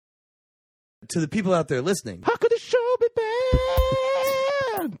To the people out there listening, how could the show be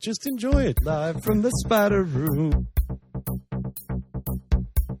bad? Just enjoy it live from the Spider Room.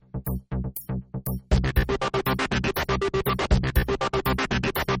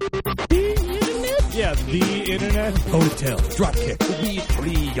 Yeah, the internet. Ponytail, dropkick. We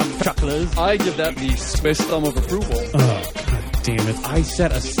three young chucklers. I give that the Swiss thumb of approval. Oh, God damn it. I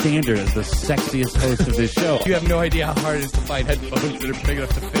set a standard as the sexiest host of this show. You have no idea how hard it is to find headphones that are big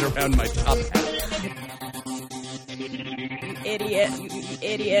enough to fit around my top hat. Idiot, you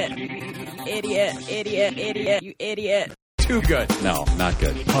idiot, you idiot, idiot, you idiot. Too good. No, not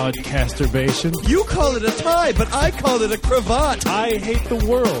good. Podcasturbation. You call it a tie, but I call it a cravat. I hate the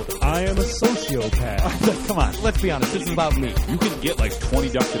world. I am a sociopath. Come on, let's be honest. This is about me. You can get like 20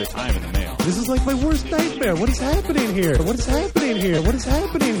 ducks at a time in the mail. This is like my worst nightmare. What is happening here? What is happening here? What is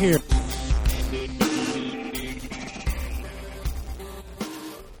happening here?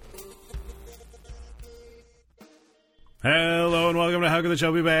 Hello and welcome to How Can the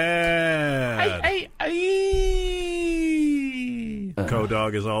Show Be Bad?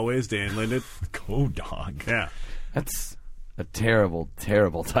 Co-dog as always, Dan Linden. Co-dog. Yeah. That's a terrible,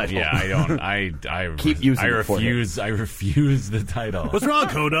 terrible title. Yeah, I don't. I Keep using I it for refuse. I refuse the title. What's wrong,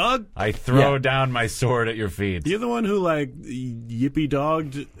 Co-dog? I throw down my sword at your feet. You're the one who, like,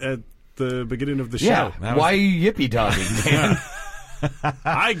 yippee-dogged at the beginning of the show. Yeah. Why are you yippee dogging, Dan?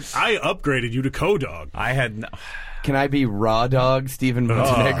 I upgraded you to Co-dog. I had. Can I be raw dog, Stephen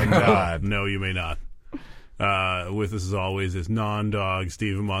Montenegro? Oh, God. No, you may not. With us as always is non-dog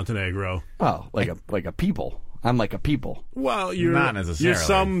Stephen Montenegro. Oh, like a people. I'm like a people. Well, you're Not necessarily. You're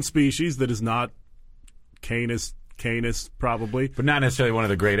some species that is not Canis, probably. But not necessarily one of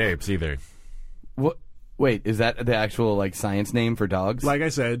the great apes either. What? Wait, is that the actual like science name for dogs? Like I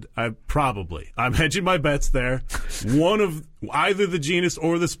said, I'm hedging my bets there. One of either the genus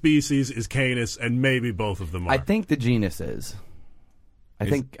or the species is Canis, and maybe both of them are. I think the genus is. I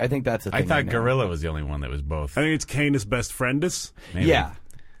think that's a thing. I thought right now. gorilla was the only one that was both. I think it's Canis best friendus. Maybe. Yeah.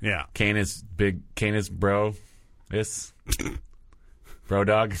 Yeah. Canis bro. This. Bro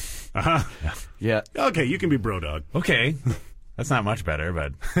dog. Uh-huh. Yeah. Okay, you can be bro dog. Okay. That's not much better,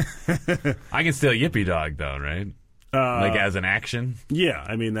 but I can still yippee dog though, right? Like as an action. Yeah,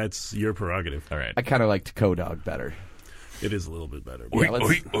 I mean that's your prerogative. All right. I kind of liked co-dog better. It is a little bit better. Yeah,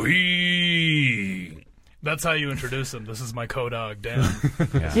 let's- That's how you introduce him. This is my co-dog, Dan.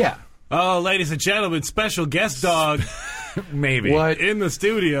 Yeah. Oh, ladies and gentlemen, special guest dog Maybe. What? in the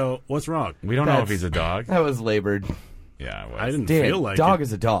studio. What's wrong? We don't know if That's- he's a dog. That was labored. Yeah, it was. I didn't Dan, feel like dog it.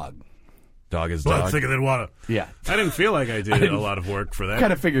 is a dog. Dog is Well, dog. thicker than water. Yeah. I didn't feel like I did a lot of work for that.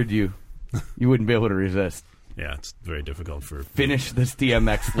 Kind of figured you wouldn't be able to resist. Yeah, it's very difficult for Finish this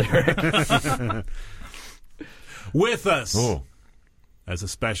DMX lyric. with us Ooh. as a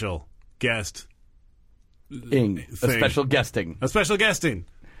special guest, A Thing. special guesting. a special guesting,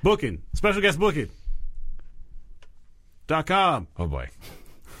 booking, special guest booking.com. Oh boy.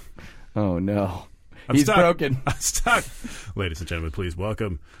 Oh no. I'm He's stuck. broken. I'm stuck. Ladies and gentlemen, please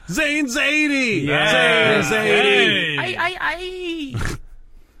welcome Zane Zadie. Yeah. Zane Zadie. Hey.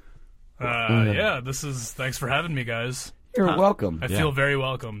 Yeah, thanks for having me, guys. You're welcome. I feel very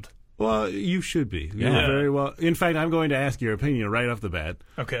welcomed. Well, you should be. You're Yeah. very well. In fact, I'm going to ask your opinion right off the bat.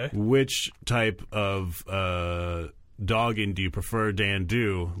 Okay. Which type of dogging do you prefer Dan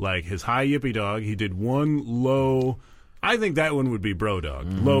do? Like his high yippee dog, he did one low. I think that one would be bro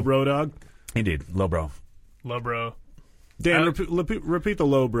dog. Low bro dog. Indeed. Low bro. Love, bro. Dan, repeat the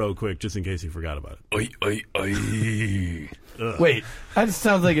low bro quick, just in case you forgot about it. Oi, oi, oi. Wait, that just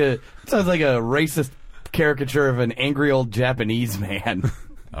sounds like a racist caricature of an angry old Japanese man.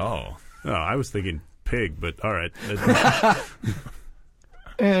 Oh. Oh, I was thinking pig, but all right.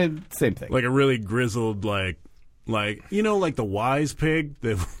 And same thing. Like a really grizzled, like like the wise pig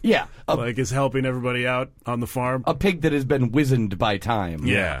that Yeah, like is helping everybody out on the farm. a pig that has been wizened by time.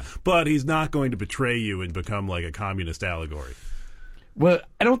 Yeah. But he's not going to betray you and become like a communist allegory. Well,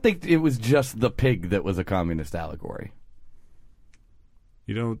 I don't think it was just the pig that was a communist allegory.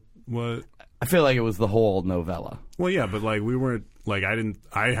 You don't what? I feel like it was the whole novella. Well, yeah, but like we weren't like I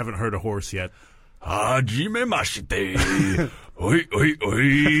haven't heard a horse yet. Hajime mashite. Oi, oi,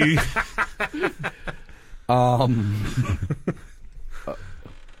 oi.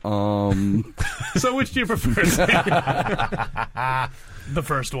 So which do you prefer? The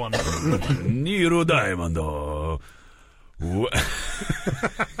first one. Niro Diamond.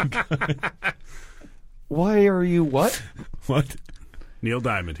 Why are you what? What? Neil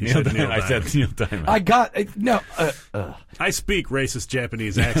Diamond. He said Neil Diamond. I said Neil Diamond. I got no. I speak racist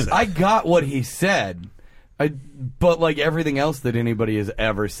Japanese accent. I got what he said. But like everything else that anybody has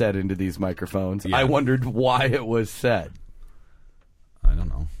ever said into these microphones, Yeah. I wondered why it was said. I don't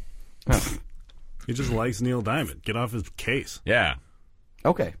know. He just likes Neil Diamond. Get off his case. Yeah.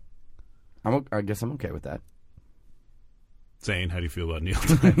 Okay. I guess I'm okay with that. Zane, how do you feel about Neil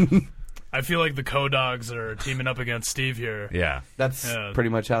Diamond? I feel like the Co-Dogs are teaming up against Steve here. Yeah. That's Yeah, pretty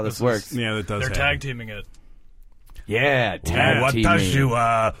much how this is- works. Yeah, that does They're happen. tag teaming it. Yeah, tag teaming.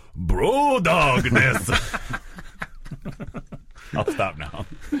 bro dogness? I'll stop now.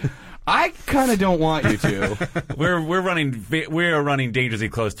 I kind of don't want you to. We're running dangerously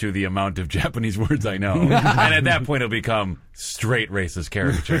close to the amount of Japanese words I know, and at that point it'll become straight racist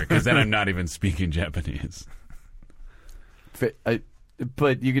caricature because then I'm not even speaking Japanese.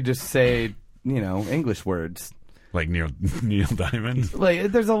 But you could just say, English words. Like Neil Diamond.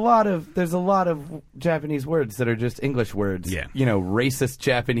 Like there's a lot of Japanese words that are just English words. Yeah. Racist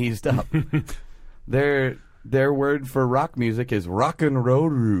Japanesed up. Their word for rock music is rock and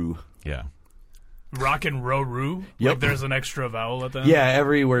roll. Yeah. Rock and Roru? Yep. Like there's an extra vowel at the end? Yeah,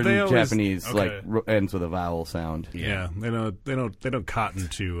 every word They in always- Japanese okay. ends with a vowel sound. Yeah, they don't cotton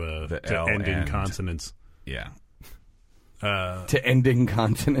to The to L ending and- consonants. Yeah. To ending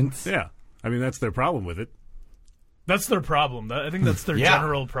consonants. Yeah, I mean that's their problem with it. That's their problem. I think that's their Yeah.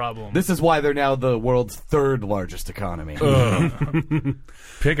 general problem. This is why they're now the world's third largest economy.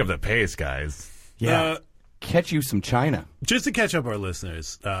 Pick up the pace, guys. Yeah. Catch you some China. Just to catch up our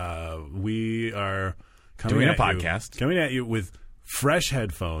listeners, we are coming Doing a at you- podcast. coming at you with fresh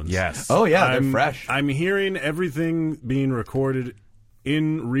headphones. Yes. Oh, yeah, they're I'm- fresh. I'm hearing everything being recorded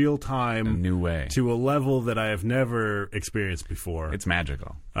in real time, A new way. to a level that I have never experienced before. It's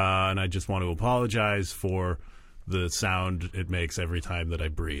magical. And I just want to apologize for the sound it makes every time that I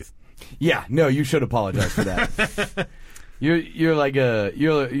breathe. Yeah, no, you should apologize for that. You're like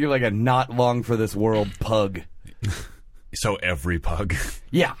a not long for this world pug. So every pug.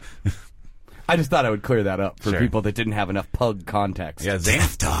 Yeah. I just thought I would clear that up for Sure. people that didn't have enough pug context. Yeah, Zane.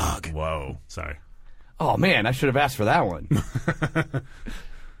 Dog. Whoa. Sorry. Oh man, I should have asked for that one.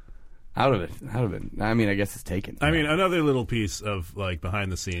 Out of it. I mean, I guess it's taken. I mean, another little piece of like behind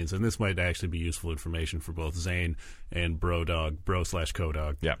the scenes, and this might actually be useful information for both Zane and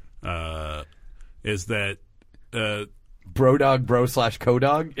bro/co-dog. Yeah. Is that Brodog,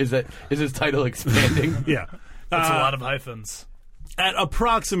 bro/co-dog? Is his title expanding? yeah? That's a lot of hyphens. At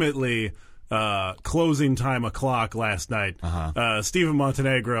approximately closing time o'clock last night, Stephen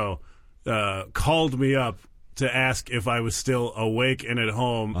Montenegro called me up to ask if I was still awake and at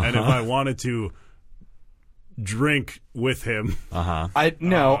home, and if I wanted to drink with him.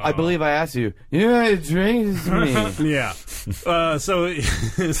 I believe I asked you. Yeah, it drinks me. Yeah. So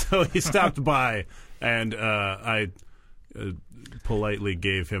he stopped by, and I politely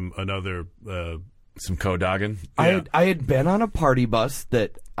gave him another. Some co-dogging. Yeah. I had been on a party bus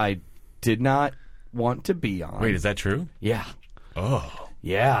that I did not want to be on. Wait, is that true? Yeah. Oh.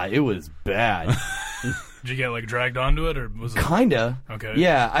 Yeah, it was bad. Did you get like dragged onto it, or was it? Kinda. Okay.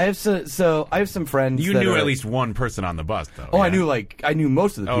 Yeah, I have I have some friends. You that knew are- at least one person on the bus, though. Oh, yeah. I knew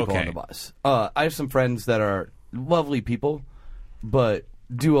most of the people Okay. on the bus. I have some friends that are lovely people, but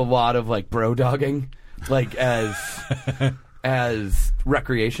do a lot of like bro dogging, like as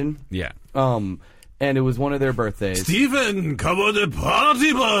recreation. Yeah. And it was one of their birthdays. Stephen, come on the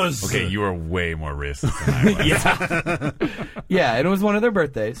party bus. Okay, you are way more racist than I was. Yeah, and it was one of their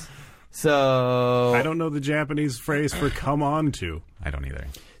birthdays. So I don't know the Japanese phrase for "come on to." I don't either.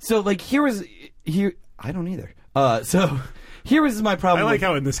 So like here I don't either. So here was my problem. I like with-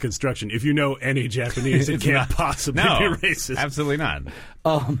 how in this construction, if you know any Japanese, it can't possibly No, be racist. absolutely not.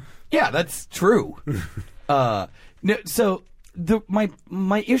 Yeah, that's true. No, so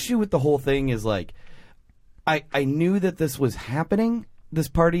my issue with the whole thing is like I knew that this was happening, this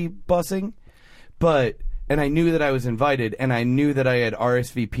party busing, and I knew that I was invited, and I knew that I had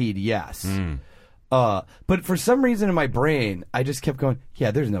RSVP'd yes. But for some reason in my brain, I just kept going,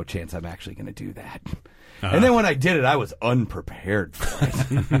 yeah, there's no chance I'm actually going to do that. And then when I did it, I was unprepared for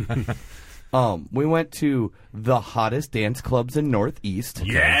it. We went to the hottest dance clubs in Northeast.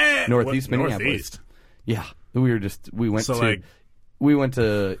 Yeah, Northeast What- Minneapolis. Northeast. Yeah, we went So, to like-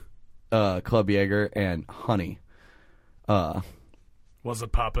 Club Jaeger and Honey. Was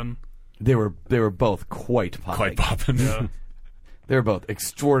it poppin'? They were both quite popping. Quite popping. Yeah. They were both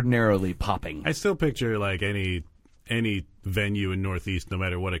extraordinarily popping. I still picture like any venue in Northeast, no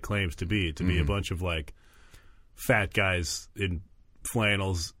matter what it claims to be a bunch of like fat guys in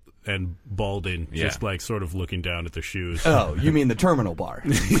flannels and balding, just Yeah. like sort of looking down at their shoes. Oh, you mean the Terminal Bar?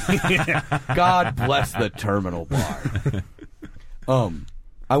 God bless the Terminal Bar.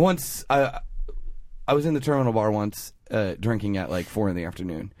 I was in the terminal bar once, drinking at like 4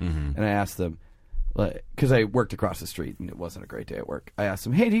 p.m, and I asked them, because I worked across the street and it wasn't a great day at work. I asked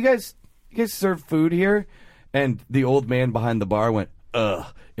them, "Hey, do you guys serve food here?" And the old man behind the bar went, "Ugh,"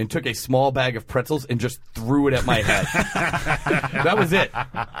 and took a small bag of pretzels and just threw it at my head. That was it.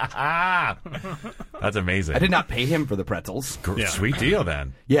 That's amazing. I did not pay him for the pretzels. Yeah. Sweet deal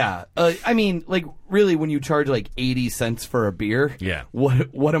then. Yeah, I mean, like, really, when you charge like 80 cents for a beer, Yeah.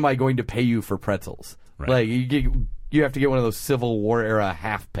 what am I going to pay you for pretzels? Right. Like, you have to get one of those Civil War era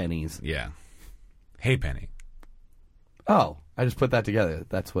half pennies. Yeah. Hey, Penny. Oh, I just put that together.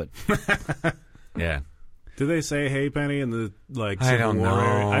 That's what. Yeah. Do they say "Hey Penny" in the like I Civil don't War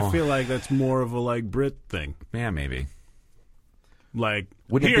area? know. I feel like that's more of a like Brit thing. Yeah, maybe. Like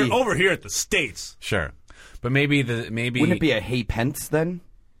Wouldn't it here be- over here at the States. Sure. But maybe Wouldn't it be a hey pence then?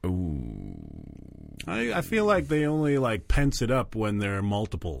 I feel like they only like pence it up when there are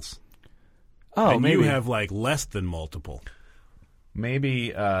multiples. Oh, and maybe. you have like less than multiple.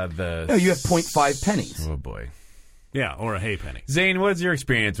 maybe the No, you have 0.5 pennies. Oh boy. Yeah, or a hey penny. Zane, what's your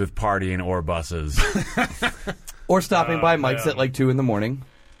experience with partying or buses? Or stopping by Mike's at like 2 a.m.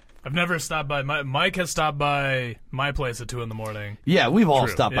 I've never stopped by. Mike has stopped by my place at 2 a.m. Yeah, we've all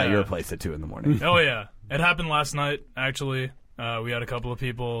True. stopped by Yeah. your place at 2 a.m. Oh yeah, it happened last night. Actually, we had a couple of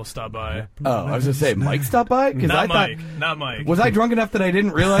people stop by. Oh, I was gonna say, Mike stopped by because I Not thought. Mike. Not Mike. Was I drunk enough that I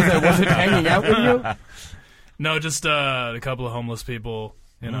didn't realize I wasn't hanging out with you? No, just a couple of homeless people.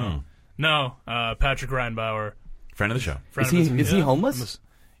 You know. No, Patrick Reinbauer. Friend of the show. friend Is of he- his- is he yeah. homeless?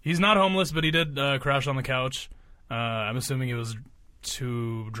 He's not homeless, but he did crash on the couch. I'm assuming he was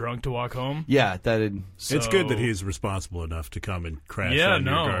too drunk to walk home. Yeah, that. It's good that So- he's responsible enough to come and crash Yeah, on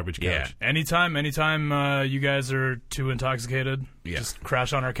no. your garbage couch. Yeah. Anytime you guys are too intoxicated, Yeah. just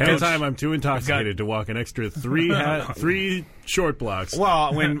crash on our couch. Anytime I'm too intoxicated to walk an extra three short blocks.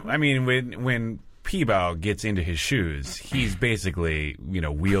 Well, when Peebo gets into his shoes, he's basically,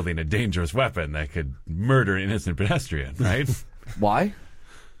 wielding a dangerous weapon that could murder an innocent pedestrian, right? Why?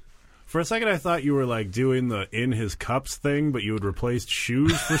 For a second, I thought you were like doing the in his cups thing, but you had replaced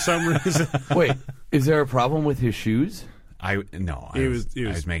shoes for some reason. Wait, is there a problem with his shoes? I He was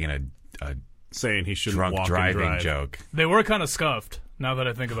was making a Saying he shouldn't drunk walk driving and drive. joke. They were kind of scuffed. Now that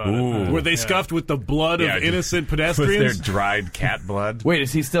I think about Ooh. it, Were they scuffed with the blood Yeah, of just- innocent With their pedestrians? dried cat blood. Wait,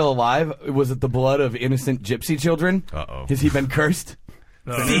 is he still alive? Was it the blood of innocent gypsy children? Uh-oh. Has he been cursed?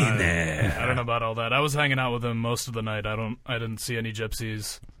 No, I don't know about all that. I was hanging out with him most of the night. I didn't see any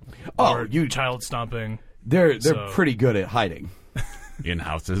gypsies. Oh, or you. child stomping. They're So- pretty good at hiding, In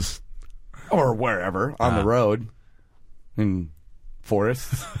houses. or wherever on the road, in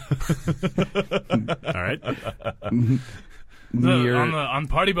forests. All right. Near. On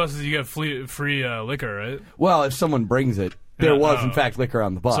party buses, you get free liquor, right? Well, if someone brings it, there Yeah, was no. in fact liquor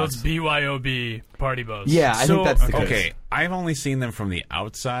on the bus. So it's BYOB party bus. Yeah, I think that's the case. Okay, I've only seen them from the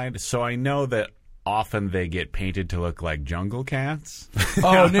outside, so I know that often they get painted to look like jungle cats.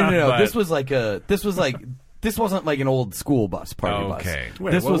 Oh no! But- This wasn't like an old school bus party bus. Okay.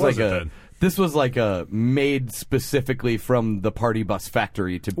 Wait, this what was was like it a. then? This was like a made specifically from the party bus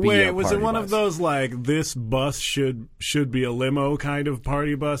factory to be. Wait, a was it party one bus. of those like this bus should be a limo kind of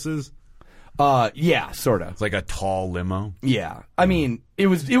party buses? Yeah, sort of. It's like a tall limo. Yeah, I mean, it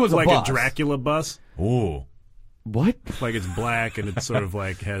was Like a bus. a Dracula bus? Ooh. What? Like it's black and it sort of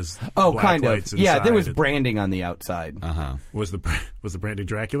like has Oh, black kind lights of. Yeah, there was inside. branding on the outside. Was the branding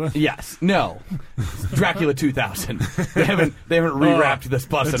Dracula? Yes. No. Dracula 2000. They haven't rewrapped this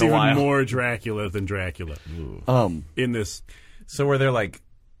bus That's in a even while. more Dracula than Dracula. In this, So were there like...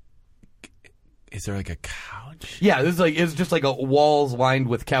 Is there like a couch? Yeah, it's just like a walls lined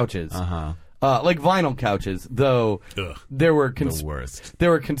with couches. Uh-huh. Like vinyl couches, though Ugh. there were The worst. there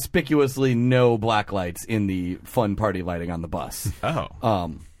were conspicuously no black lights in the fun party lighting on the bus.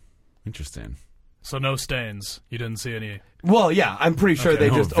 Oh. Interesting. So no stains. You didn't see any. Well, yeah, I'm pretty sure they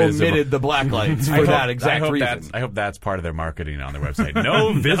No just visible- omitted the black lights for that exact reason. I hope that's part of their marketing on their website.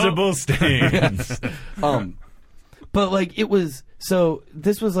 No visible stains. But like it was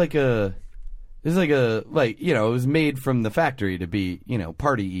this was like it was made from the factory to be,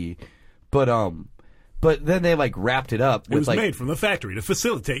 party-y. But then they like wrapped it up it with was like made from the factory to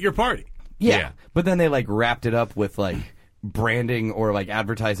facilitate your party. yeah. But then they like wrapped it up with like branding or like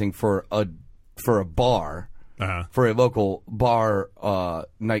advertising for a bar. Uh-huh. For a local bar,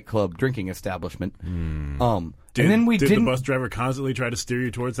 nightclub, drinking establishment. And then we did didn't. the bus driver constantly try to steer you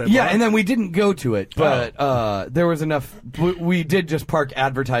towards that? Yeah, bar? and then we didn't go to it, but there was enough. We did just park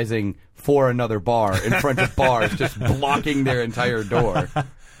advertising for another bar in front of bars, just blocking their entire door.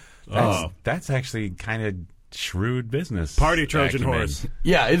 That's actually kind of shrewd business. Party Trojan acumen. horse.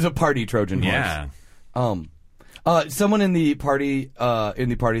 Yeah, it's a party Trojan horse. Yeah. Someone in the party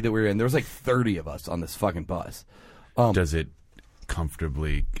that we were in, there was like 30 of us on this fucking bus. Does it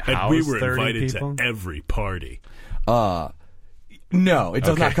comfortably And house we were 30 invited people? to every party. No, it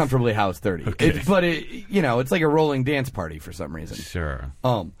does not Okay. comfortably house 30. Okay. But it's like a rolling dance party for some reason. Sure.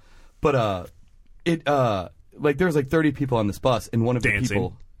 Like there was like 30 people on this bus, and one of the Dancing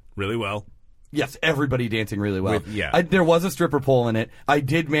people. really well. Yes, everybody dancing really well. Yeah. There was a stripper pole in it. I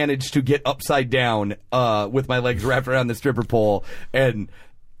did manage to get upside down with my legs wrapped around the stripper pole, and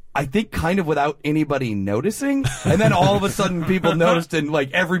I think kind of without anybody noticing. And then all of a sudden people noticed, and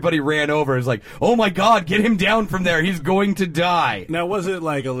like everybody ran over. It's like, oh my God, get him down from there. He's going to die. Now, was it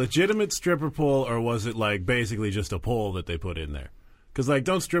like a legitimate stripper pole, or was it like basically just a pole that they put in there? Because like,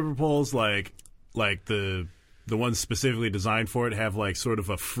 don't stripper poles like the ones specifically designed for it have like sort of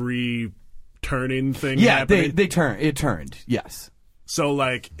a free turning thing? Yeah, happening? they turned. It turned. Yes. So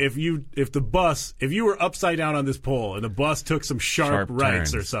like, if you were upside down on this pole and the bus took some sharp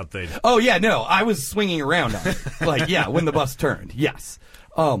rights turns. or something, Oh yeah, no, I was swinging around on it. Like, yeah, when the bus turned, yes.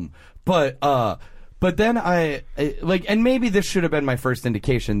 But then and maybe this should have been my first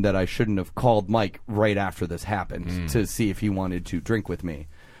indication that I shouldn't have called Mike right after this happened to see if he wanted to drink with me.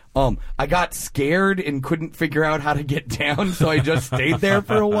 I got scared and couldn't figure out how to get down, so I just stayed there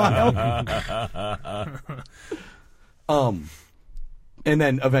for a while. And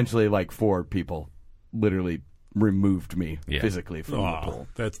then eventually, like 4 people literally removed me physically from the pool.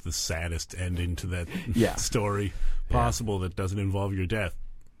 that's the saddest ending to that Yeah. story possible that doesn't involve your death.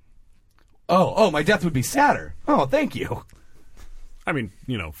 Oh, my death would be sadder. Oh, thank you. I mean,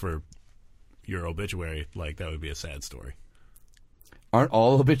 for your obituary, like that would be a sad story. Aren't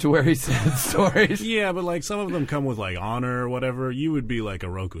all obituaries sad stories? Yeah, but like some of them come with like honor or whatever. You would be like a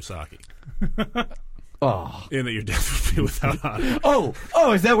Rokusaki. Oh. In that your death would be without honor.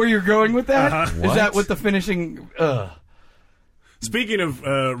 Oh, is that where you're going with that? Is What? that what the finishing? Speaking of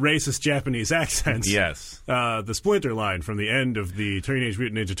racist Japanese accents, Yes. the Splinter line from the end of the Teenage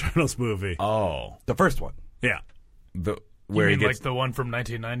Mutant Ninja Turtles movie. Oh. The first one. Yeah. You Where he mean gets like the one from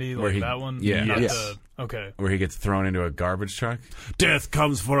 1990, where like he- that one? yeah. Not Yes. Okay. where he gets thrown into a garbage truck? Death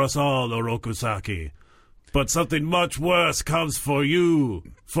comes for us all, O Rokusaki. But something much worse comes for you.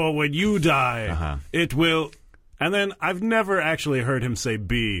 For when you die, it will... And then I've never actually heard him say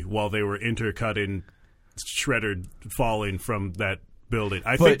B while they were intercutting Shredder falling from that building.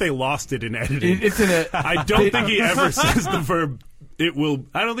 I think they lost it in editing. It's in a. I don't think he ever says the verb, it will...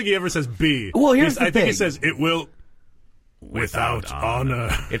 I don't think he ever says B. Well, here's the I think he thing. says, it will... Without honor.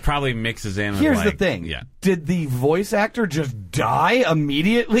 It probably mixes in with Here's like, the thing. Yeah. Did the voice actor just die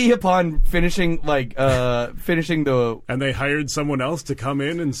immediately upon finishing the? And they hired someone else to come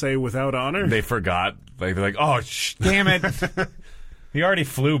in and say without honor? They forgot. Like they're like, "Oh, damn it. He already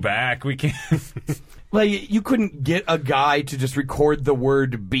flew back. We can't." Like, you couldn't get a guy to just record the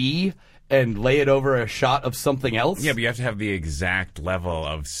word "B" and lay it over a shot of something else. Yeah, but you have to have the exact level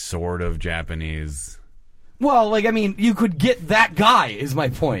of sort of Japanese. Well, like, I mean, you could get that guy, is my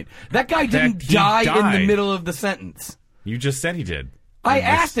point. That guy didn't he die in the died. middle of the sentence. You just said he did. I And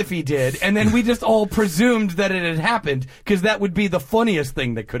asked if he did, and then we just all presumed that it had happened, because that would be the funniest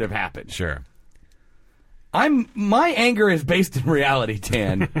thing that could have happened. Sure. My anger is based in reality,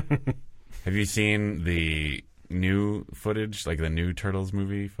 Tan. Have you seen the new footage, like the new Turtles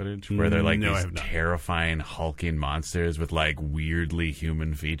movie footage, where they're like No, I these have not. terrifying hulking monsters with like weirdly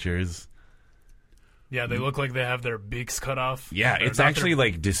human features? Yeah, they look like they have their beaks cut off. Yeah, Or it's not actually their-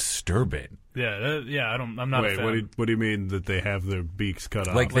 like disturbing. I'm not a Wait, fan. what do you mean that they have their beaks cut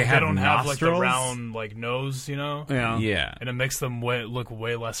off? Like Like, have they don't have like the nostrils? round like nose, yeah. Yeah. and it makes them look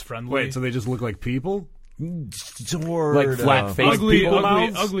way less friendly. Wait, so they just look like people? Like flat face people.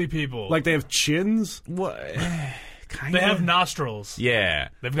 ugly people. Like they have chins? What? Kind they of. have nostrils. Yeah.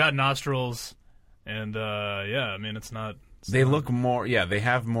 They've got nostrils, and I mean it's not. They look more. Yeah, they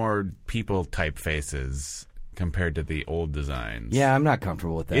have more people type faces compared to the old designs. Yeah, I'm not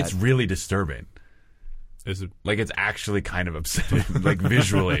comfortable with that. It's really disturbing. Is it? Like it's actually kind of upsetting, like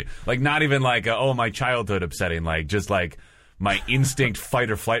visually. Like not even like my childhood upsetting. Like just like my instinct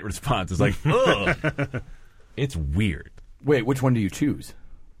fight or flight response is like, ugh. It's weird. Wait, which one do you choose?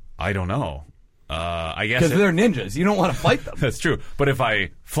 I don't know. I guess Because they're ninjas. You don't want to fight them. that's true. But if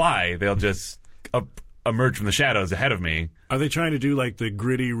I fly, they'll just emerge from the shadows ahead of me. Are they trying to do like the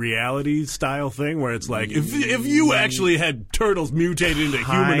gritty reality style thing where it's like if you actually had turtles mutated into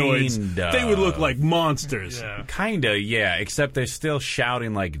humanoids, Kinda. they would look like monsters? Yeah. Kinda, yeah. Except they're still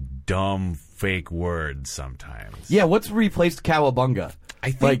shouting like dumb fake words sometimes. Yeah, what's replaced Cowabunga?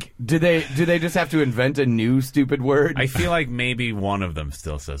 I think Like, do they just have to invent a new stupid word? I feel like maybe one of them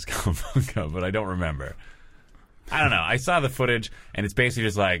still says Cowabunga, but I don't remember. I don't know. I saw the footage, and it's basically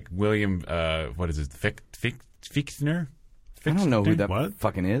just like William, what is it, Fichtner? I don't know who that What?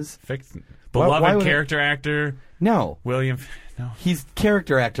 fucking is. Beloved why would character actor, No. William. No. He's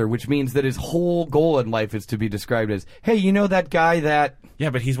character actor, which means that his whole goal in life is to be described as, hey, you know that guy that... Yeah,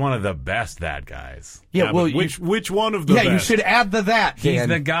 but he's one of the best that guys. Yeah, well, but which one of the yeah, you best? should add the that, He's Dan.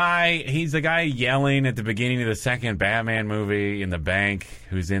 the guy. He's the guy yelling at the beginning of the second Batman movie in the bank.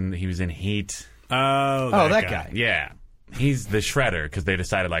 He was in Heat. Oh, that guy. Yeah, he's the Shredder because they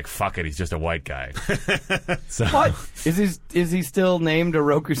decided like fuck it, he's just a white guy. So What? Is he still named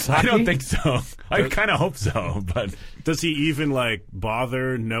Orokusaki? I don't think so. I kind of hope so, but Does he even like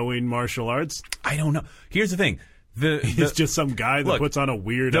bother knowing martial arts? I don't know. Here's the thing. He's just some guy that look, puts on a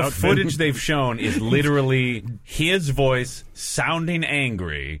weird the outfit. footage they've shown is literally his voice sounding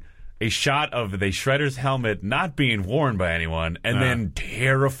angry, a shot of the Shredder's helmet not being worn by anyone, and then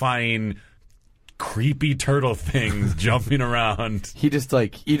terrifying, creepy turtle things jumping around. He just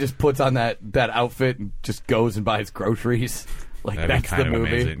puts on that outfit and just goes and buys groceries. Like, That'd that's be kind the of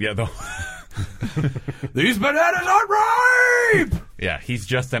movie. amazing. Yeah, These bananas are ripe! yeah, he's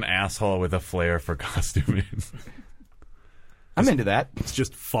just an asshole with a flair for costuming. I'm into that. It's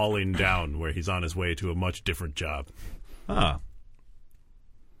just falling down where he's on his way to a much different job. Huh.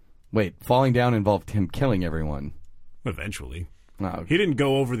 Wait, falling down involved him killing everyone. Eventually. Oh, He didn't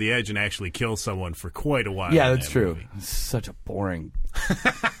go over the edge and actually kill someone for quite a while. yeah, in that's that true. movie. It's such a boring...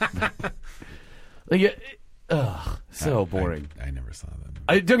 so boring. I never saw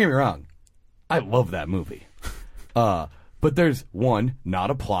that. Don't get me wrong. I love that movie. But there's one, not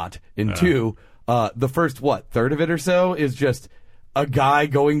a plot, and two, the first, third of it or so is just a guy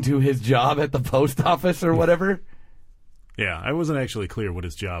going to his job at the post office or whatever. Yeah, I wasn't actually clear what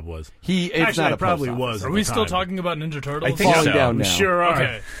his job was. It's Actually, not I a probably post office. was. Are at we the still time. talking about Ninja Turtles? I think Falling so. down We now. sure are.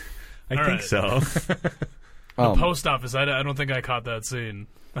 Okay. I All think right. so. Post office. I don't think I caught that scene.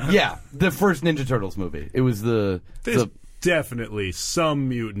 Yeah, the first Ninja Turtles movie. It was There's the definitely some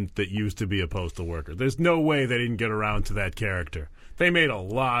mutant that used to be a postal worker. There's no way they didn't get around to that character. They made a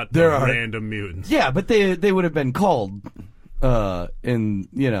lot There of are- random mutants. yeah, but they would have been called in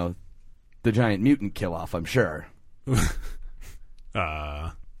the giant mutant kill off. I'm sure.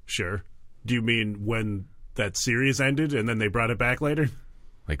 Sure. Do you mean when that series ended and then they brought it back later?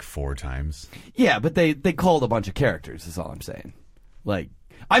 Like 4 times. Yeah, but they called a bunch of characters. Is all I'm saying. Like,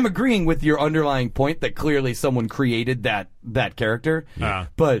 I'm agreeing with your underlying point that clearly someone created that character. Yeah.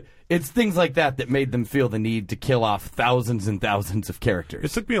 But it's things like that made them feel the need to kill off thousands and thousands of characters.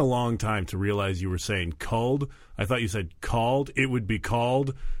 It took me a long time to realize you were saying culled. I thought you said called. It would be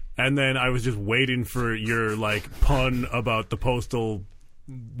called. And then I was just waiting for your pun about the postal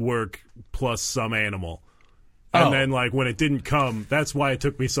work plus some animal. And Oh. then when it didn't come, that's why it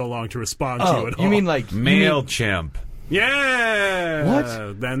took me so long to respond to you Oh, at all. you mean like MailChimp. Yeah.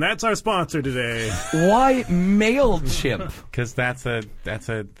 What? Then that's our sponsor today. why MailChimp? Because that's a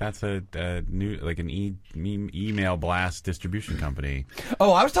new an email blast distribution company.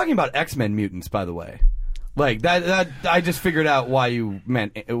 Oh, I was talking about X-Men mutants, by the way. Like that I just figured out why you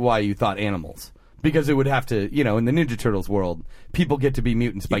thought animals. Because it would have to, in the Ninja Turtles world, people get to be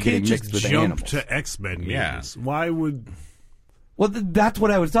mutants by You getting can't just mixed with jump animals. to X-Men Yeah. mutants. Why would... Well, that's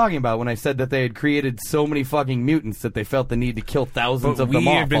what I was talking about when I said that they had created so many fucking mutants that they felt the need to kill thousands But of we them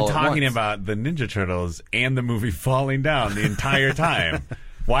off have been all at talking once. about the Ninja Turtles and the movie Falling Down the entire time.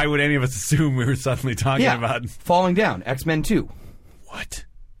 Why would any of us assume we were suddenly talking about Falling Down, X-Men 2. what?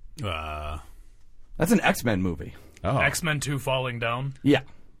 That's an X-Men movie. Oh, X-Men 2 Falling Down. Yeah.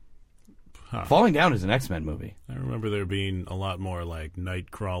 Falling Down is an X-Men movie. I remember there being a lot more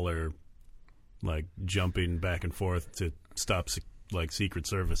Nightcrawler, jumping back and forth to stop Secret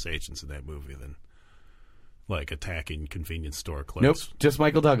Service agents in that movie than attacking convenience store clerks. Nope, just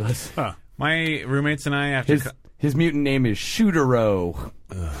Michael Douglas. Huh. my roommates and I after His mutant name is Shootero.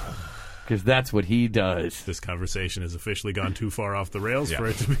 Because that's what he does. This conversation has officially gone too far off the rails for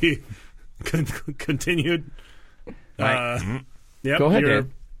it to be continued. Yep, Go ahead, you're-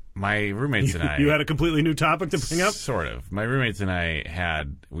 Dan. my roommates and I You had a completely new topic to bring up? Sort of. My roommates and I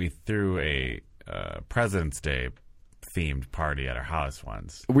we threw a President's Day themed party at our house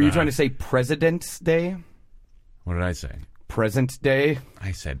once. Were you trying to say President's Day? What did I say? Present Day?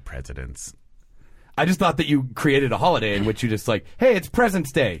 I said presidents. I just thought that you created a holiday in which you just hey, it's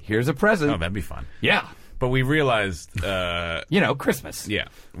President's Day. Here's a present. Oh, that'd be fun. Yeah. But we realized, Christmas. yeah,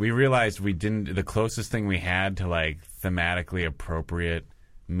 we realized we didn't. The closest thing we had to thematically appropriate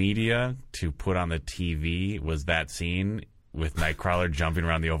media to put on the TV was that scene with Nightcrawler jumping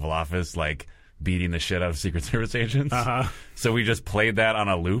around the Oval Office, like beating the shit out of Secret Service agents. So we just played that on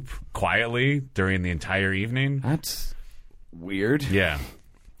a loop quietly during the entire evening. That's weird. Yeah.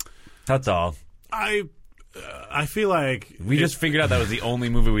 That's all. I feel like We just figured out that was the only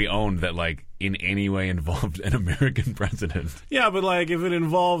movie we owned that, like, in any way involved an American president. Yeah, but like if it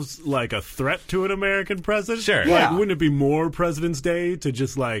involves like a threat to an American president, Sure. like, Yeah. wouldn't it be more President's Day to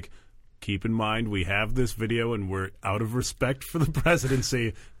just like keep in mind we have this video and we're out of respect for the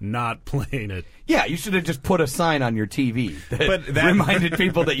presidency not playing it. Yeah, you should have just put a sign on your TV that, But that- reminded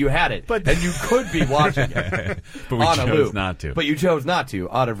people that you had it, and you could be watching it But we on a chose loop. not to. But you chose not to,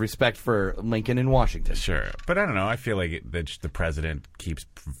 out of respect for Lincoln and Washington. Sure. But I don't know. I feel like that the president keeps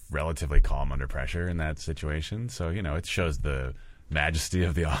relatively calm under pressure in that situation. So, you know, it shows the majesty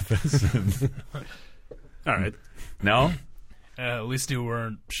of the office. All right. No? At least you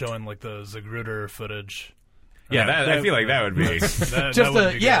weren't showing like the Zapruder footage. Yeah, I feel like that would be. That Just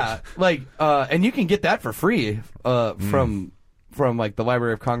would be like, and you can get that for free from like the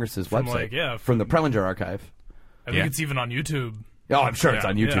Library of Congress's From, website, like, yeah, from the Prelinger archive. I think Yeah. it's even on YouTube. Oh, I'm sure it's Yeah,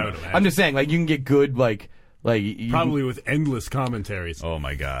 on yeah, YouTube. I would imagine. I'm just saying, like, you can get good, like you, Probably with endless commentaries. Oh,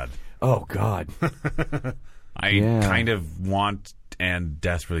 my God. Oh God. I Yeah. kind of want and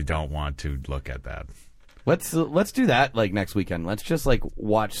desperately don't want to look at that. Let's do that like next weekend. Let's just like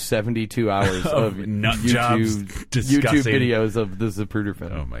watch 72 hours of nut jobs YouTube discussing- videos of the Zapruder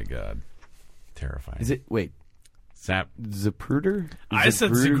film. Oh, my God. Terrifying. Is it Sap? Zapruder? I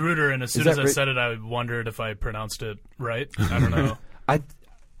said Zapruder, and as soon that as I right? said it, I wondered if I pronounced it right. I don't know.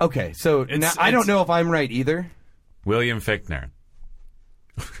 Okay, so now, I don't know if I'm right either. William Fichtner.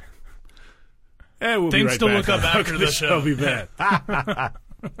 We'll be Things right to back look up on after the show. Be bad.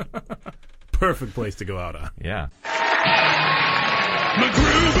 Perfect place to go out on. Yeah.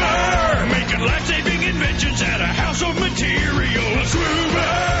 MacGruber, making life-saving inventions out of household materials.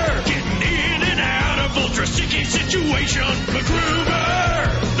 MacGruber, getting in and out of ultra-sticky situations.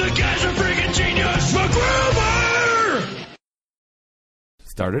 MacGruber, the guy's a friggin' genius. MacGruber!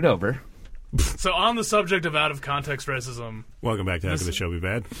 Start it over. So on the subject of out-of-context racism, Welcome back to How Could the Show Be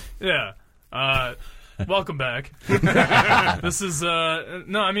Bad? yeah. Welcome back. This is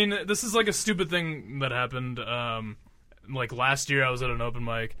this is like a stupid thing that happened. Like last year, I was at an open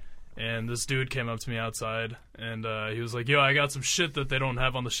mic, and this dude came up to me outside, and he was like, "Yo, I got some shit that they don't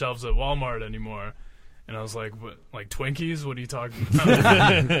have on the shelves at Walmart anymore." And I was like, "What? Like Twinkies? What are you talking about?"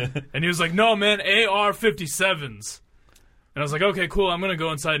 And he was like, "No, man, AR-57s." And I was like, "Okay, cool. I'm gonna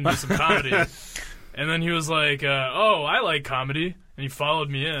go inside and do some comedy." And then he was like, "Oh, I like comedy." And he followed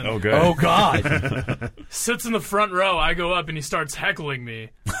me in. Oh, good. Oh God. Sits in the front row. I go up and he starts heckling me.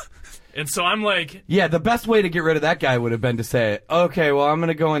 And so I'm like, Yeah, the best way to get rid of that guy would have been to say, "Okay, well, I'm going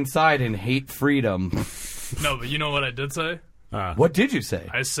to go inside and hate freedom." no, but you know what I did say? What did you say?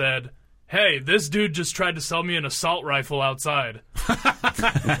 I said, "Hey, this dude just tried to sell me an assault rifle outside."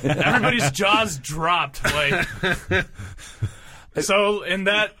 Everybody's jaws dropped. Like, so in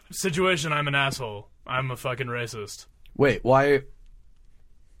that situation, I'm an asshole. I'm a fucking racist. Wait, why?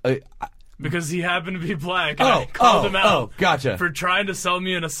 Because he happened to be black, and I called him out gotcha. for trying to sell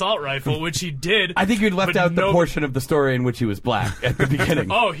me an assault rifle, which he did. I think you'd left but out the no- portion of the story in which he was black at the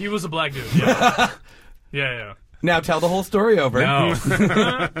beginning. Oh, he was a black dude. Yeah, yeah. Now tell the whole story over. No.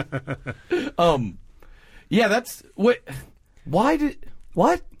 Yeah, that's what. Why did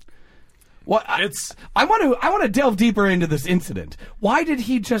what? What? It's I want to delve deeper into this incident. Why did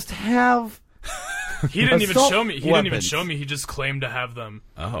he just have? he didn't even Assault show me. He didn't even weapons. show me. He just claimed to have them.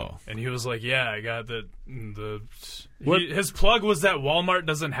 Oh. And he was like, "Yeah, I got his plug was that Walmart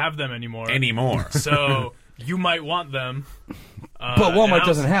doesn't have them anymore. Anymore. So you might want them. But Walmart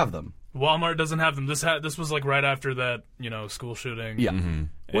doesn't have them. Walmart doesn't have them. This was like right after that, school shooting. Yeah.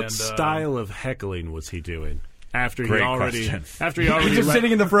 What And, style of heckling was he doing? After Great he already question. He's just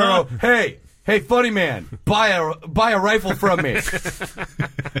sitting in the front row. Hey, funny man, buy a rifle from me.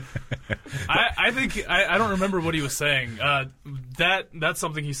 I think I don't remember what he was saying. That's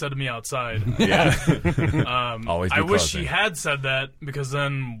something he said to me outside. Yeah. Always. I do wish closing. he had said that, because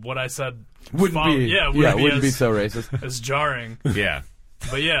then what I said Wouldn't be wouldn't be as, so racist. as jarring. Yeah.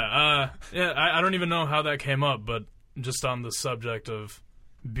 But I don't even know how that came up, but just on the subject of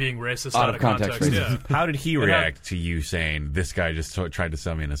being racist out of context. racist. Yeah. How did he react to you saying this guy just tried to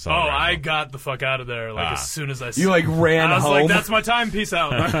sell me an assault Oh, rifle? I got the fuck out of there as soon as I. You like ran I was home. like, "That's my time. Peace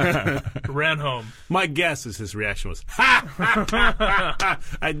out." Ran home. My guess is his reaction was, "Ha! ha, ha, ha, ha.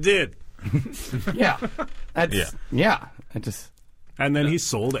 I did." yeah. That's Yeah. I just. And then he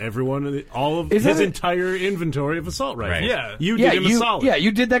sold everyone all of Is his that a- entire inventory of assault rifles. Right. Yeah. You did him a solid. Yeah,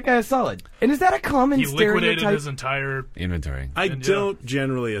 you did that guy a solid. And is that a common He liquidated stereotype? his entire. Inventory. I And, yeah. don't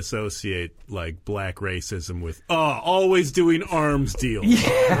generally associate like black racism with always doing arms deals.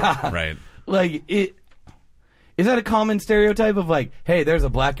 Right. Like, is that a common stereotype of like, hey, there's a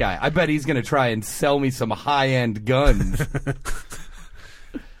black guy. I bet he's going to try and sell me some high-end guns.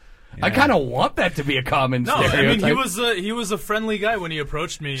 I kind of want that to be a common No, stereotype. I mean he was a friendly guy when he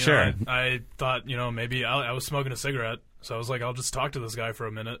approached me. Sure. I thought maybe I was smoking a cigarette, so I was like, I'll just talk to this guy for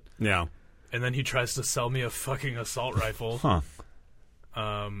a minute, Yeah. and then he tries to sell me a fucking assault rifle. Huh.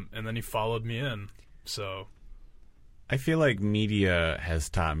 And then he followed me in. So I feel like media has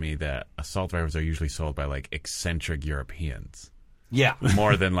taught me that assault rifles are usually sold by like eccentric Europeans Yeah.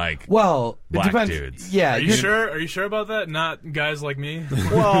 more than like Well, Black it depends. dudes. Yeah. are you you're- sure? Are you sure about that? Not guys like me.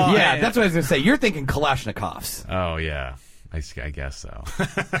 well, Yeah, that's what I was going to say. You're thinking Kalashnikovs. Oh yeah, I guess so.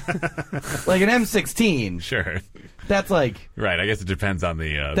 Like an M16. Sure. That's like Right. I guess it depends on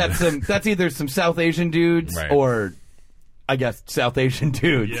the. that's either some South Asian dudes Right. or I guess South Asian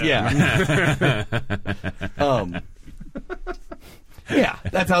dudes. Yeah. Yeah. Yeah,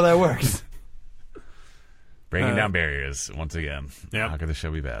 that's how that works. breaking down barriers once again. Yep. How could the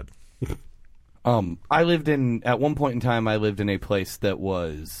show be bad? I lived at one point in time I lived in a place that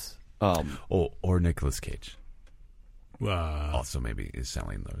was Or Nicolas Cage Uh, also maybe is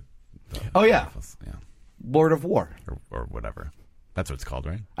selling the Oh, yeah. rifles. Yeah, Lord of War. or whatever. That's what it's called,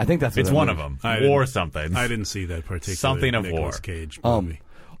 right? I think that's what It's that one movie- of them. I War didn't- something. I didn't see that particular Something of Nicolas war. Cage movie.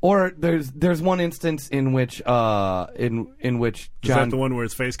 Or there's one instance in which in which Is John that the one where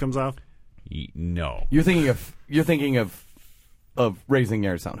his face comes off? No. you're thinking of Raising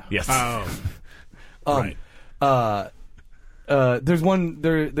Arizona. Yes. Right. There's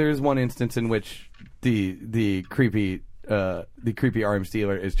one instance in which the creepy arms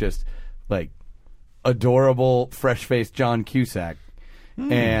dealer is just like adorable fresh faced John Cusack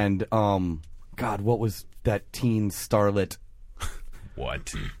and God, what was that teen starlet?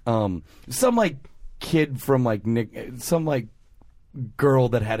 What? Some like kid from like some like girl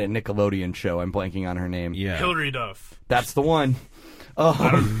that had a Nickelodeon show. I'm blanking on her name. Yeah. Hillary Duff. That's the one.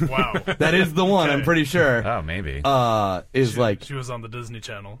 Wow. That is the one. I'm Okay. pretty sure. Oh, maybe. Is like She was on the Disney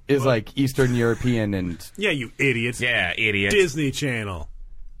Channel. is like Eastern European and Yeah, you idiot. yeah, idiot. Disney Channel.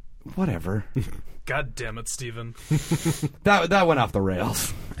 whatever. God damn it, Steven. that went off the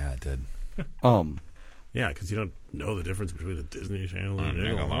rails. Yeah, it did. Yeah, because you don't know the difference between a Disney Channel and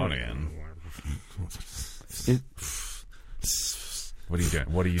Nickelodeon. It- What are you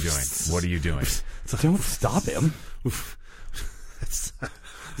doing? What are you doing? What are you doing? Don't stop him.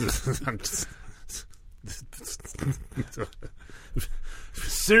 I'm just-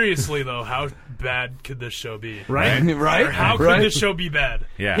 Seriously though, how bad could this show be? right? Right? Or how could right? this show be bad?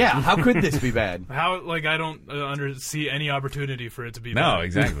 Yeah. Yeah, how could this be bad? How I don't see any opportunity for it to be No, bad.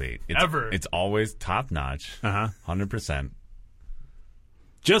 exactly. It's, Ever. It's always top notch. 100%.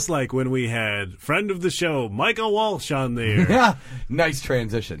 Just like when we had friend of the show, Michael Walsh, on there. Yeah, nice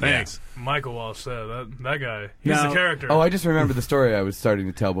transition. Thanks. Michael Walsh said that guy. He's Now- the character. Oh, I just remembered the story I was starting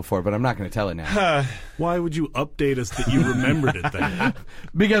to tell before, but I'm not going to tell it now Why would you update us that you remembered it then?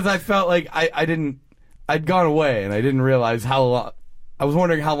 because I felt like I'd gone away and I didn't realize how long. I was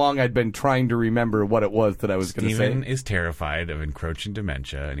wondering how long I'd been trying to remember what it was that I was going to Steven say. is terrified of encroaching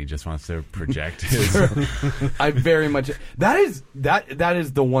dementia, and he just wants to project his. I very much that is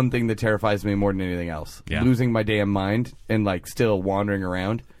the one thing that terrifies me more than anything else. Yeah. Losing my damn mind and like still wandering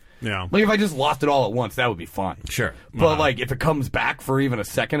around. Yeah. Like if I just lost it all at once, that would be fine. Sure. But like if it comes back for even a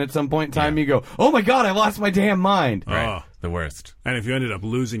second at some point in time, you go, "Oh my god, I lost my damn mind." Right. Oh. The worst. And if you ended up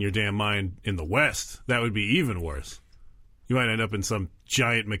losing your damn mind in the West, that would be even worse. You might end up in some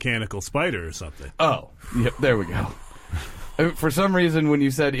giant mechanical spider or something. Oh, yep, there we go. For some reason, when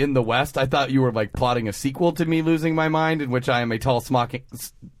you said "in the West," I thought you were like plotting a sequel to me losing my mind, in which I am a Yeah,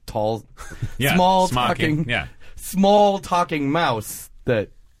 small smocking, talking, yeah. small talking mouse.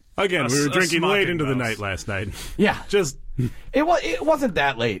 That Again, we were a drinking late smocking into the mouse. night last night. yeah, Just it wasn't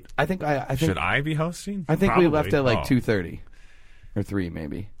that late. I think Should I be hosting? I think Probably. we left at like Oh. 2:30 or 3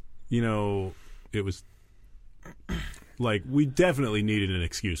 maybe. it was like we definitely needed an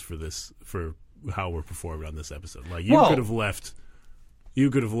excuse for this, for how we're performing on this episode. Like you Well- could have left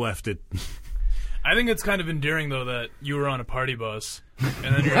it. I think it's kind of endearing though that you were on a party bus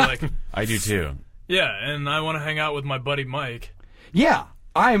and then you're like, I do too. yeah, and I want to hang out with my buddy Mike. Yeah,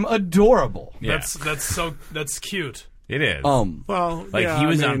 I'm adorable. Yeah. That's cute. It is. Well, like yeah, he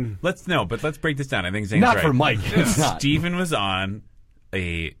was I mean, on. Let's break this down. I think Zane's Not right. for Mike. It's not. Steven was on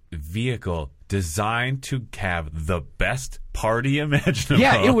a vehicle designed to have the best party imaginable.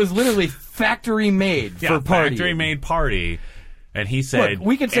 Yeah, it was literally factory made for party. factory made party. And he said, Look,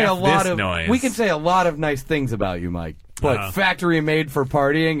 we can say F a lot this of noise. we can say a lot of nice things about you, Mike, but factory made for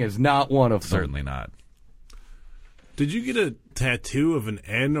partying is not one of them. Certainly not. Did you get a tattoo of an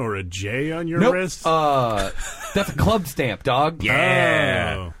N or a J on your Nope. wrist? That's a club stamp, dog.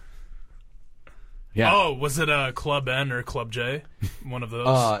 Yeah. Oh. Yeah. Oh, was it Club N or Club J? One of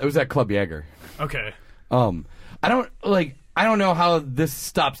those. It was at Club Jaeger. Okay. I don't know how this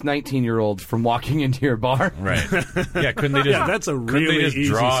stops 19-year-olds from walking into your bar. Right. Yeah, couldn't they just, Yeah, that's a couldn't really they just easy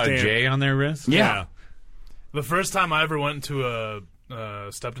draw stamp. a J on their wrist? Yeah. The first time I ever went to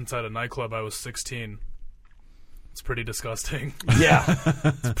stepped inside a nightclub, I was 16. It's pretty disgusting. Yeah.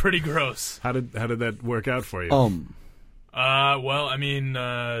 It's pretty gross. How did that work out for you? Well, I mean,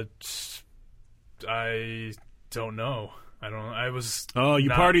 I don't know. I was. Oh, you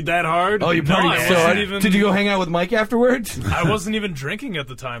not- partied that hard? Oh, you No, partied I so wasn't hard. even- Did you go hang out with Mike afterwards? I wasn't even drinking at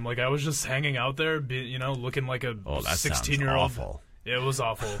the time. Like I was just hanging out there, looking like a Oh, that sounds 16-year-old. awful. It was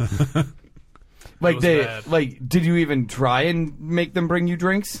awful. Like was they bad. did you even try and make them bring you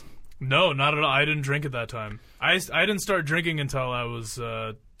drinks? No, not at all. I didn't drink at that time. I didn't start drinking until I was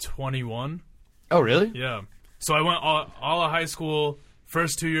 21. Oh, really? Yeah. So I went all of high school,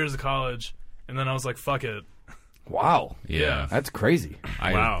 first 2 years of college, and then I was like, fuck it. Wow. Yeah. That's crazy.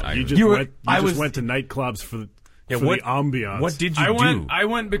 Wow. You just You were- went I was- went to nightclubs for Yeah, the what- ambiance. What did you I do?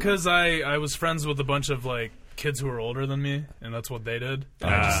 went because I was friends with a bunch of like kids who were older than me, and that's what they did.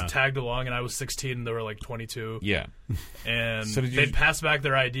 And I just tagged along, and I was 16, and they were like 22. Yeah. And So did you- they'd pass back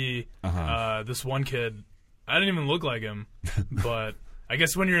their ID. Uh-huh. This one kid, I didn't even look like him, but I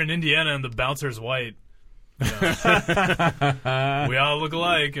guess when you're in Indiana and the bouncer's white, you know, we all look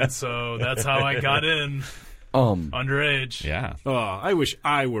alike, and so that's how I got in underage. Yeah. Oh, I wish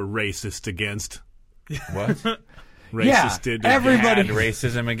I were racist against. What? Racist Yeah, did everybody- Had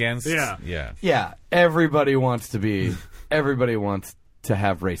racism against? Yeah. Yeah. Yeah, everybody wants to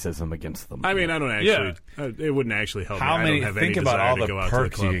have racism against them. I mean, I don't actually. It wouldn't actually help How me. I many? don't have Think any about desire all to the go out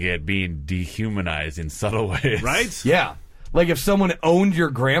perks to the you club. could get being dehumanized in subtle ways. Right? Yeah. Like if someone owned your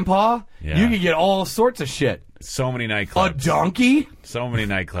grandpa, Yeah. you could get all sorts of shit. So many A nightclubs. donkey? So many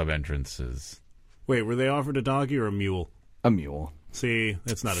nightclub entrances. Wait, were they offered a donkey or a mule? A mule. See,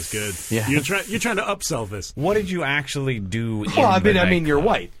 that's not as good. Yeah. You're trying to upsell this. What did you actually do? Well, in I the mean, you're nightclub?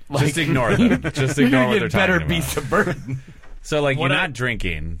 white. Like, Just ignore them. Just you're ignore gonna what they're get better talking about. beasts of burden. So, like, What you're I- not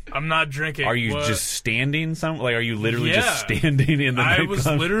drinking. I'm not drinking. Are you What- just standing like, are you literally Yeah. just standing in the I nightclub? was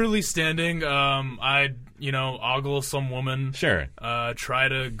literally standing. I'd ogle some woman. Sure. Try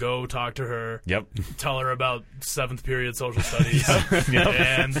to go talk to her. Yep. Tell her about 7th period social studies. Yep.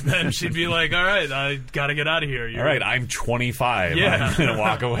 And then she'd be like, all right, I gotta get out of here. All right, I'm 25. Yeah. I'm going to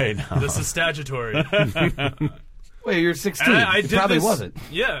walk away now. This is statutory. Wait, you're 16. And I It did probably this- wasn't.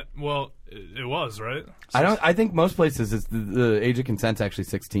 Yeah, well, it was, right? I think most places it's the age of consent's actually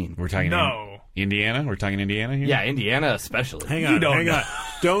 16. We're talking No. Indiana? We're talking Indiana here? Yeah, Indiana especially. Hang You on, don't hang know.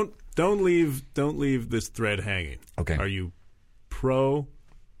 on. Don't leave this thread hanging. Okay. Are you pro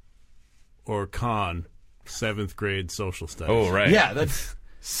or con 7th grade social studies? Oh, right. Yeah, that's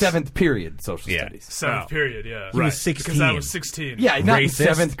 7th period social Yeah. studies. 7th Oh. period, yeah. He was 16. Because I was 16. Yeah, not in Racist?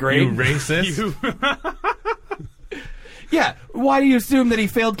 7th grade. You racist? Yeah, why do you assume that he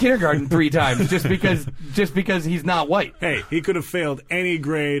failed kindergarten 3 times just because he's not white? Hey, he could have failed any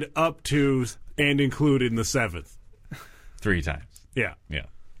grade up to and included in the 7th. 3 times. Yeah. Yeah.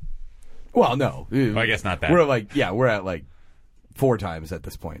 Well, no. I guess not that. We're at like 4 times at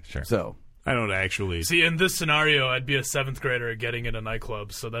this point. Sure. So, I don't actually. See, in this scenario, I'd be a 7th grader getting in a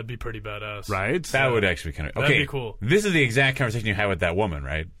nightclub, so that'd be pretty badass. Right? That would actually be kind of... Okay, That'd be cool. This is the exact conversation you had with that woman,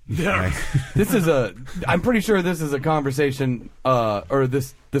 right? Yeah. I'm pretty sure this is a conversation or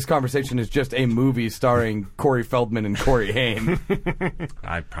this conversation is just a movie starring Corey Feldman and Corey Haim.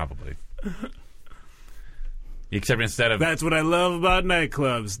 I probably... Except instead of... That's what I love about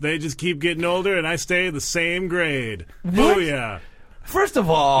nightclubs. They just keep getting older, and I stay the same grade. What? Booyah. First of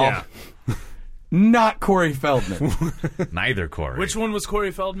all, Yeah. not Corey Feldman. Neither Corey. Which one was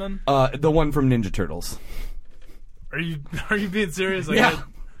Corey Feldman? The one from Ninja Turtles. Are you being serious? Like, Yeah.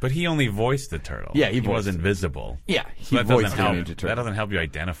 But he only voiced the turtle. Yeah, he was voiced it. invisible. Yeah, So he that doesn't voiced the help. Ninja Turtle. That doesn't help you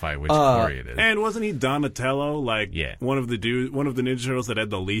identify which Corey it is. And wasn't he Donatello? Like Yeah. one of the Ninja Turtles that had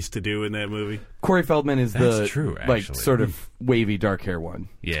the least to do in that movie? Corey Feldman is That's the true, like actually. sort of wavy dark hair one.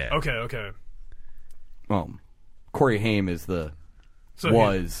 Yeah. Okay. Corey Haim is the So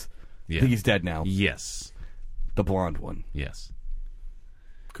was. Yeah. He's dead now. Yes. The blonde one. Yes.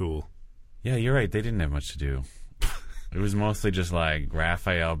 Cool. Yeah, you're right. They didn't have much to do. It was mostly just like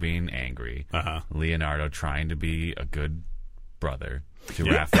Raphael being angry, Leonardo trying to be a good brother to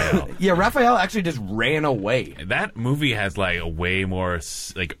Raphael. Yeah, Raphael actually just ran away. That movie has like a way more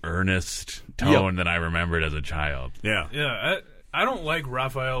like earnest tone than I remembered as a child. Yeah. Yeah, I don't like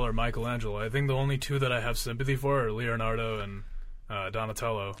Raphael or Michelangelo. I think the only two that I have sympathy for are Leonardo and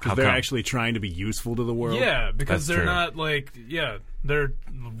Donatello. Because they're actually trying to be useful to the world. Yeah, because That's they're true. not like, they're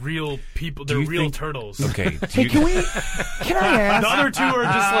real people. They're you real think- turtles. Okay, Hey, can I ask? The other two are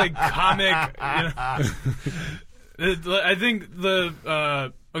just like comic. I think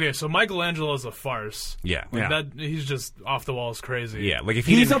okay, so Michelangelo is a farce. Yeah. Like Yeah. that he's just off the walls crazy. Yeah, like if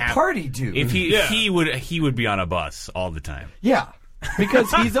he He's a didn't have- party dude. If Yeah. he would be on a bus all the time. Yeah,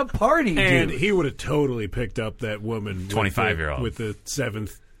 because he's a party And dude. he would have totally picked up that woman 25-year-old. with the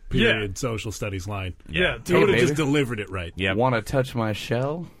 7th period social studies line. Yeah, He would have baby. just delivered it right. Yep. Want to touch my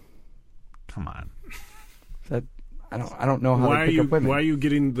shell? Come on. That I don't know how Why to are pick you up women. Why are you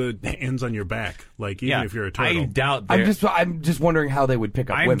getting the hands on your back? Like even if you're a turtle. I doubt. I'm just wondering how they would pick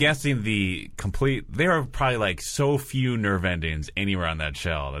up I'm women. guessing there are probably like so few nerve endings anywhere on that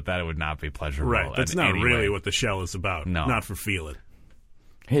shell that it would not be pleasurable. Right. That's in not any really way. what the shell is about. No. Not for feeling.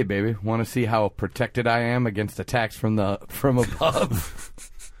 Hey, baby, want to see how protected I am against attacks from above?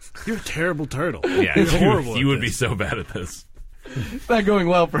 You're a terrible turtle. Yeah, You're horrible. You at would be this. so bad at this. It's not going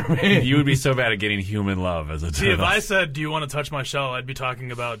well for me. You would be so bad at getting human love as a See, if turtle. I said, "Do you want to touch my shell?" I'd be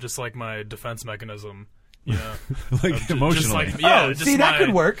talking about just like my defense mechanism. You know, like Ju- emotionally. Just like, yeah, Oh, just see, that my-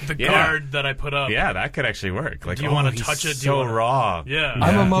 could work. The Yeah. guard that I put up. Yeah, that could actually work. Like, Do you wanna he's touch it? Do you So wanna- raw. Yeah.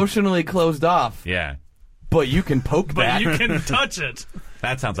 I'm emotionally closed off, Yeah, but you can poke But that. you can touch it.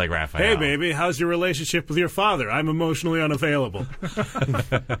 that sounds like Raphael. Hey, baby, how's your relationship with your father? I'm emotionally unavailable.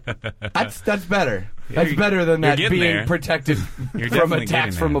 That's better. That's better than that getting being there. protected You're from definitely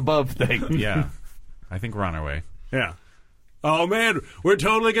attacks getting from there. above thing. Yeah, I think we're on our way. Yeah. Oh man, we're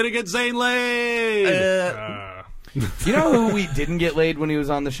totally gonna get Zane laid. You know who we didn't get laid when he was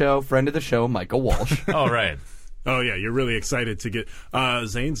on the show? Friend of the show, Michael Walsh. Oh, right. Oh yeah, you're really excited to get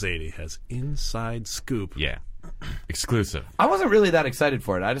Zane Zadie has inside scoop. Yeah, exclusive I wasn't really that excited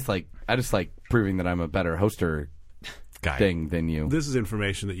for it. I just like proving that I'm a better hoster guy. thing than you. This is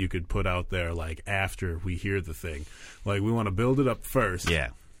information that you could put out there like after we hear the thing. Like we want to build it up first. Yeah.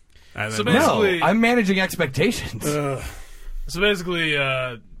 And So then No, basically- I'm managing expectations. So basically,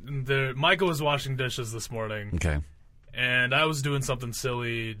 Michael was washing dishes this morning, Okay. and I was doing something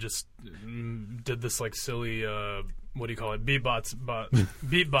silly. Just did this like silly, what do you call it?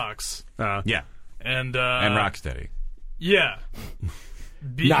 Beatbox. Yeah. And Rocksteady. Yeah.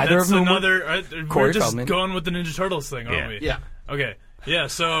 Neither that's of them were- another. Corey We're just Feldman. going with the Ninja Turtles thing, aren't Yeah. we? Yeah. Okay. Yeah.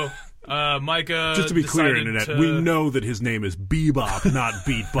 So, Micah. just to be clear, decided Internet, to- we know that his name is Bebop, not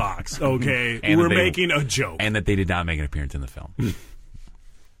Beatbox. Okay, And we're that they- making a joke. And that they did not make an appearance in the film.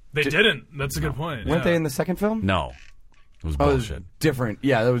 they didn't. That's a good point. Weren't yeah. they in the second film? No. It was Oh, it was bullshit. different.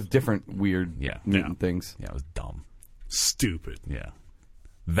 Yeah, that was different, weird, Yeah. mutant things. Yeah, it was dumb. Stupid. Yeah.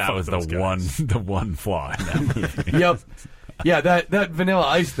 That Fuck was those guys. the one flaw in that movie. Yep. Yeah, that Vanilla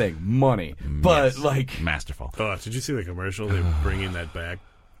Ice thing, money. But Yes. like, Masterful. Oh, did you see the commercial? They're bringing that back.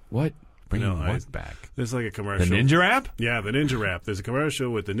 what? Bringing No, what back? There's like a The commercial. Ninja Rap? Yeah, the Ninja Rap. There's a commercial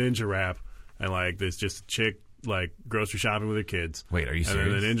with the Ninja Rap, and like there's just a chick like grocery shopping with her kids. Wait, are you And then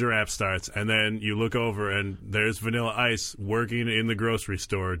the serious? Ninja Rap starts, and then you look over, and there's Vanilla Ice working in the grocery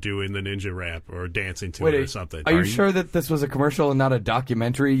store doing the Ninja Rap or dancing to it or something. Are you sure that this was a commercial and not a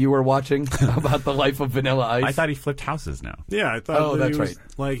documentary you were watching about the life of Vanilla Ice? I thought he flipped houses now. Yeah, I thought. Oh, that that's he was, right.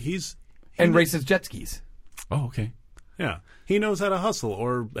 Like he's and races jet skis. Oh, okay. yeah, he knows how to hustle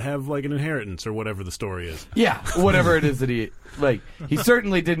or have like an inheritance or whatever the story is. Yeah, whatever it is that he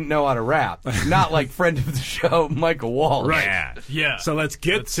certainly didn't know how to rap. Not like friend of the show, Michael Walsh. Right. Yeah. Yeah. So let's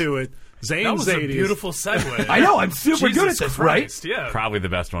get to it. Zane that was a Zadie is- beautiful segue. I know, I'm super good Jesus at this, Christ, right? Yeah. Probably the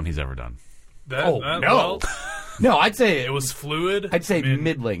best one he's ever done. That, Oh, that- no. well, No, I'd say it was fluid. I'd say I mean,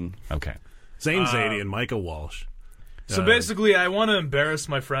 middling. Okay. Zane Zadie and Michael Walsh. So basically, I want to embarrass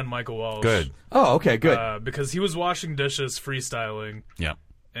my friend Michael Walsh. Good. Oh, okay, good. Because he was washing dishes freestyling, Yep.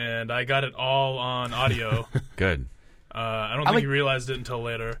 and I got it all on audio. Good. I don't think he realized it until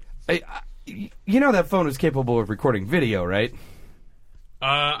later. You know that phone is capable of recording video, right?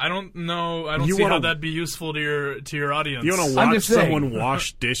 I don't know. I don't You see how wanna- that'd be useful to your audience. You want to I'm watch just saying. someone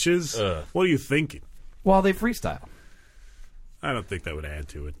wash dishes? What are you thinking? While they freestyle. I don't think that would add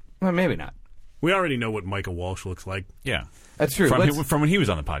to it. Well, maybe not. We already know what Michael Walsh looks like. Yeah. That's true. From when he was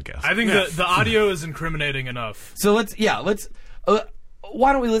on the podcast. I think the audio is incriminating enough. So let's.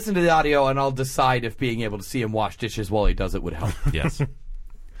 Why don't we listen to the audio and I'll decide if being able to see him wash dishes while he does it would help. Yes.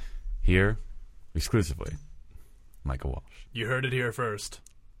 Here, exclusively, Micah Walsh. You heard it here first.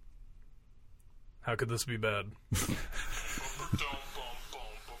 How could this be bad?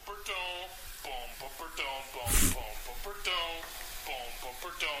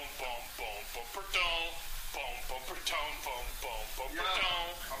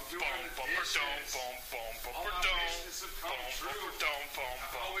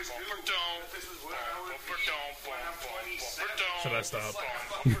 Should I stop?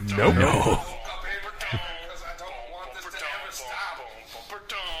 Nope. No.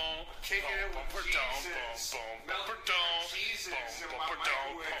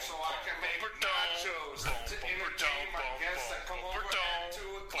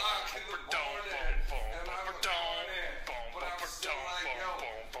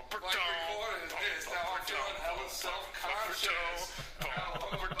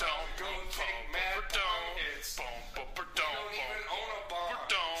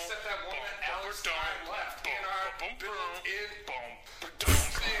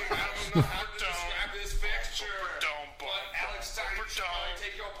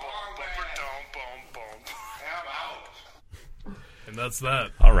 And that's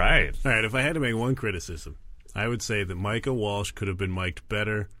that. All right. All right, if I had to make one criticism, I would say that Micah Walsh could have been mic'd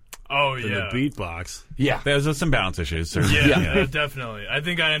better Oh, than yeah. the beatbox. Yeah. There's some balance issues. Certainly. Yeah, definitely. I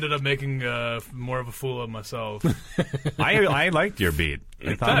think I ended up making more of a fool of myself. I liked your beat.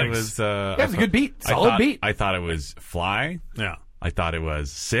 I thought it Thanks. was. Yeah, it was a good beat. I Solid thought- beat. I thought it was fly. Yeah. I thought it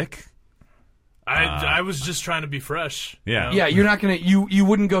was sick. I was just trying to be fresh. Yeah. Yeah, you're not gonna you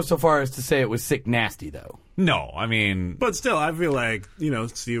wouldn't go so far as to say it was sick nasty though. No, I mean, But still, I feel like,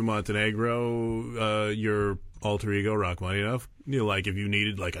 Steve Montenegro, your alter ego, Rachmaninoff, like if you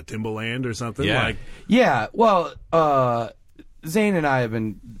needed like a Timbaland or something, Yeah. like Yeah, well, Zane and I have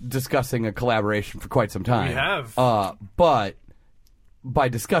been discussing a collaboration for quite some time. We have. But by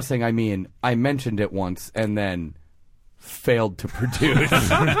discussing, I mean I mentioned it once and then failed to produce.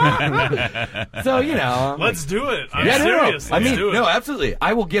 So Let's do it. I'm yeah, no, serious. no. I Let's mean, do it. no, absolutely.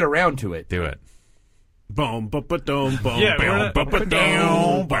 I will get around to it. do it. boom, ba-ba-dum, boom, Yeah, boom, we're not-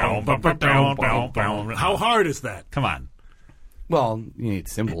 ba-ba-dum, boom, ba-ba-dum, boom, boom. How hard is that? Come on. Well, you need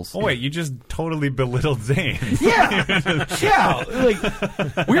symbols. Oh wait, you just totally belittled Zane. Yeah, yeah.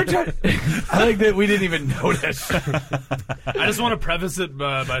 Like we're trying. I like that we didn't even notice. I just want to preface it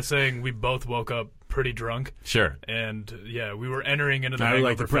by saying we both woke up pretty drunk. Sure. And, yeah, we were entering into the I would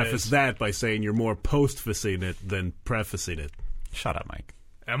like to hangover preface phase. that by saying you're more post-facing it than prefacing it. Shut up, Mike.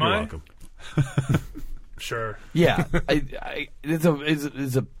 Am You're I? welcome. Sure. Yeah, it's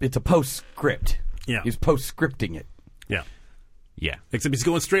a postscript. Yeah. He's postscripting it. Yeah. Yeah. Except he's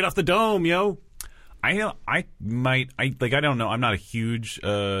going straight off the dome, yo. I don't know. I'm not a huge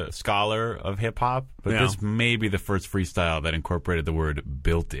scholar of hip hop, but Yeah. this may be the first freestyle that incorporated the word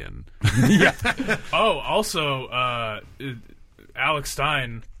built in. Oh, also, Alex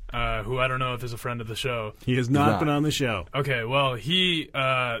Stein, who I don't know if is a friend of the show. He has not been on the show. Okay, well, he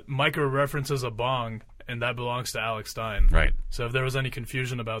micro references a bong, and that belongs to Alex Stein. Right. So if there was any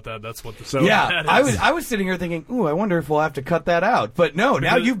confusion about that, that's what the So- Yeah, that is. I was sitting here thinking, ooh, I wonder if we'll have to cut that out. But no,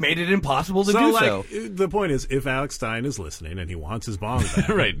 now Because- you've made it impossible to So, do like, so. the point is, if Alex Stein is listening and he wants his bong back,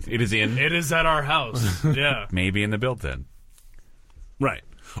 Right. It is in. It is at our house. Yeah. Maybe in the built in. right.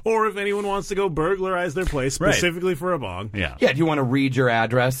 Or if anyone wants to go burglarize their place Right. specifically for a bong, Yeah. Yeah, do you want to read your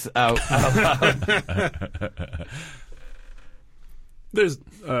address out loud? there's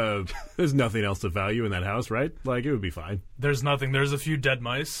nothing else to value in that house, right? Like, it would be fine. There's nothing. There's a few dead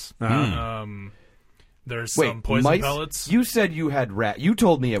mice. Uh-huh. There's Wait, some poison mice? pellets. You said you had rat. You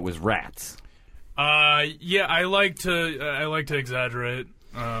told me it was rats. Yeah, I like to exaggerate.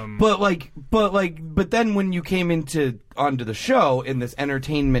 But then when you came onto the show in this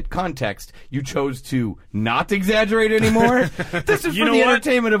entertainment context, you chose to not exaggerate anymore. This is You for know the what?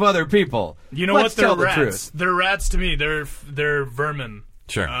 entertainment of other people. You know Let's what? They're tell the rats. truth. They're rats to me. They're vermin.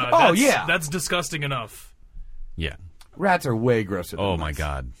 Sure. Oh, yeah. That's disgusting enough. Yeah. Rats are way grosser. Than Oh my mice.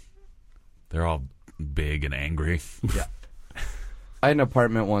 God. They're all big and angry. Yeah. I had an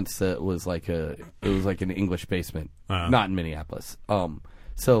apartment once that was like an English basement, not in Minneapolis.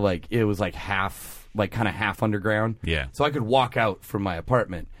 So like it was like kind of half underground. Yeah. So I could walk out from my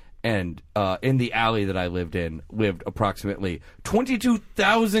apartment, and in the alley that I lived in lived approximately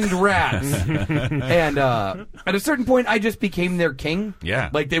 22,000 rats. And at a certain point, I just became their king. Yeah.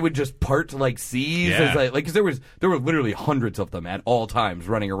 Like they would just part like seas. Yeah. As because there were literally hundreds of them at all times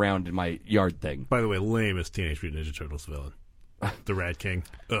running around in my yard thing. By the way, lamest Teenage Mutant Ninja Turtles villain. the Rat King.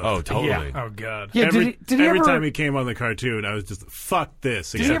 Ugh. Oh, totally. Yeah. Oh God. Yeah, Every did he every ever, time he came on the cartoon, I was just fuck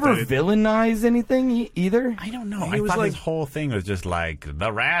this. did he ever villainize anything either? I don't know. He I was thought like- his whole thing was just like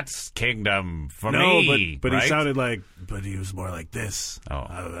the rat's kingdom for No, me. but right? he sounded like, but he was more like this. Oh.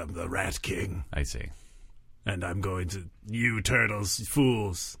 I'm the Rat King, I see. and I'm going to you turtles,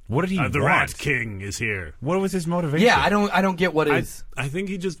 fools. What did he The want? Rat King is here. What was his motivation? Yeah, I don't get what is. I think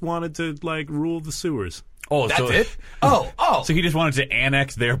he just wanted to like rule the sewers. Oh, That's so, it? Oh. So he just wanted to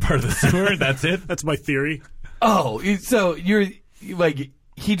annex their part of the sewer. That's it. That's my theory. Oh, so you're like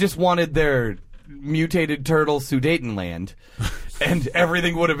he just wanted their mutated turtle Sudetenland, and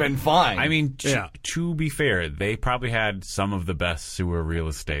everything would have been fine. I mean, Yeah. to be fair, they probably had some of the best sewer real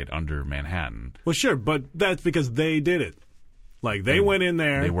estate under Manhattan. Well, sure, but that's because they did it. Like they went in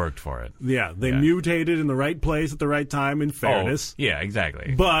there. They worked for it. Yeah, they Yeah. mutated in the right place at the right time. In fairness, Oh, yeah,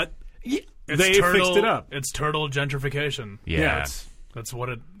 exactly. but It's they fixed it up. It's turtle gentrification. yeah, That's what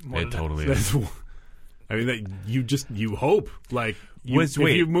it. it totally is. That's. I mean, that you hope like you, Was- if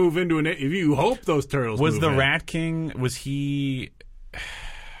wait. you move into if you hope those turtles Was move the in. Rat King? Was he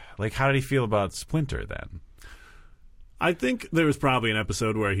like? How did he feel about Splinter then? I think there was probably an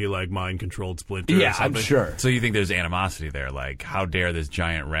episode where he like mind controlled Splinter. yeah, or I'm something. sure. So you think there's animosity there? Like, how dare this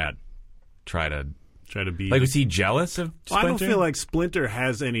giant rat try to? Try to be Like, was he jealous of Well, I Splinter? don't feel like Splinter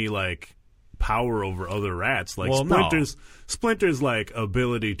has any like power over other rats. Like Well, no. Splinter's like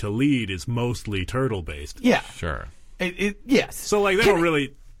ability to lead is mostly turtle based. Yeah. Sure. Yes. So like they Can don't I-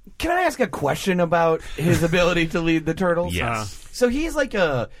 really. Can I ask a question about his ability to lead the turtles? Yes. So he's like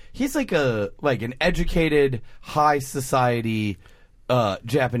an educated, high society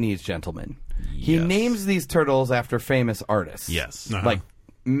Japanese gentleman. He Yes. names these turtles after famous artists. Yes. Uh-huh. Like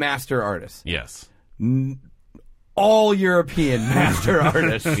master artists. Yes. All European master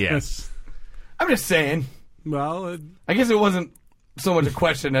artists. Yes. I'm just saying. Well, I guess it wasn't so much a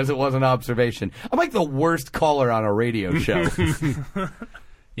question as it was an observation. I'm like the worst caller on a radio show.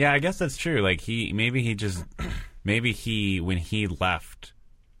 Yeah, I guess that's true. Like maybe when he left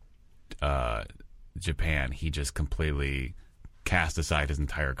Japan, he just completely cast aside his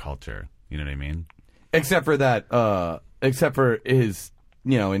entire culture. You know what I mean? except for his,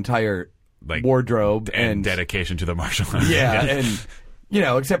 entire Like, wardrobe And dedication to the martial arts. yeah,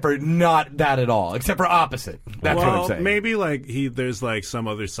 and except for not that at all, except for opposite. That's what I'm well, saying. maybe like there's like some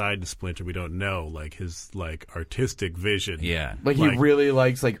other side to Splinter we don't know, like his like artistic vision. Yeah. Like he really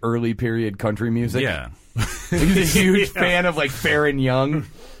likes like early period country music. Yeah. He's a huge fan of like Farron Young.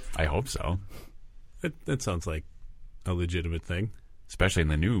 I hope so. That sounds like a legitimate thing. Especially in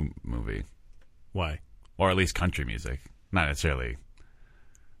the new movie. Why? Or at least country music. Not necessarily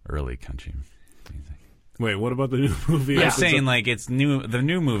early country music. Wait, what about the new movie? I'm saying like it's new. The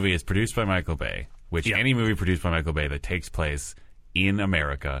new movie is produced by Michael Bay, which Yeah. any movie produced by Michael Bay that takes place in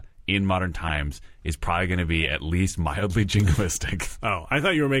America in modern times is probably going to be at least mildly jingoistic. Oh, I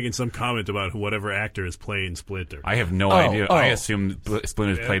thought you were making some comment about whatever actor is playing Splinter. I have no idea. I assume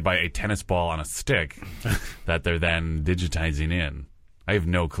Splinter is played by a tennis ball on a stick that they're then digitizing in. I have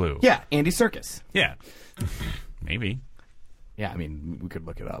no clue. Yeah, Andy Serkis. Yeah. Maybe. Yeah, I mean we could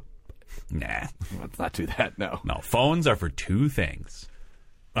look it up. Nah. Let's not do that. No. No. Phones are for two things.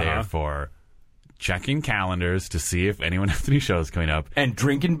 They're for checking calendars to see if anyone has any shows coming up. And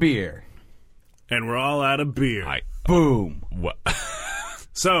drinking beer. And we're all out of beer. Boom. What?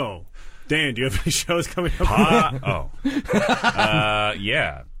 So, Dan, do you have any shows coming up?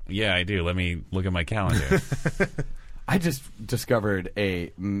 Yeah. Yeah, I do. Let me look at my calendar. I just discovered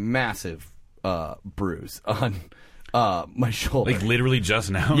a massive bruise on my shoulder. Like literally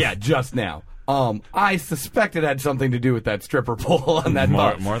just now? Yeah, just now. I suspect it had something to do with that stripper pole on that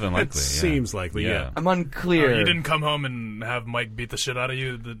bus. More than It likely. yeah. seems likely, yeah. I'm unclear. You didn't come home and have Mike beat the shit out of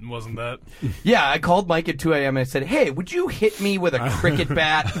you. That wasn't that. Yeah, I called Mike at 2 a.m. and I said, "Hey, would you hit me with a cricket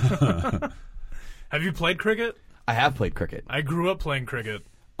bat?" Have you played cricket? I have played cricket. I grew up playing cricket.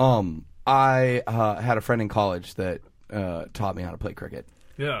 I had a friend in college that taught me how to play cricket.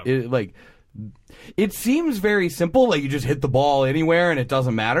 Yeah. It seems very simple, like you just hit the ball anywhere and it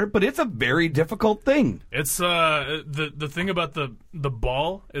doesn't matter, but it's a very difficult thing. It's the thing about the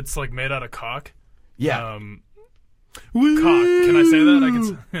ball. It's like made out of cock. Yeah, Cock. Can I say that?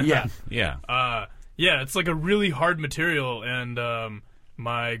 I can. yeah. Yeah. Yeah, it's like a really hard material, and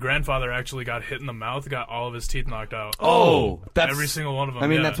My grandfather actually got hit in the mouth, got all of his teeth knocked out. Oh, that's every single one of them. I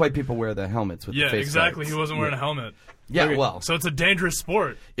mean, yeah. that's why people wear the helmets with the Yeah, face exactly. guards. He wasn't wearing a helmet. Yeah, well, So it's a dangerous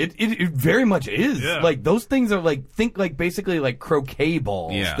sport. it very much is. Yeah. Like those things are like basically like croquet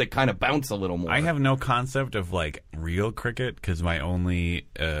balls Yeah. that kind of bounce a little more. I have no concept of like real cricket because my only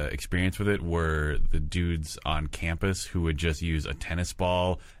experience with it were the dudes on campus who would just use a tennis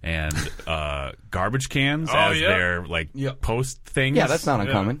ball and garbage cans as yeah. their like post things. Yeah, that's not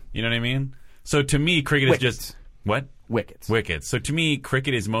uncommon. You know what I mean? So to me, cricket Wickets. is just what? Wickets. Wickets. So to me,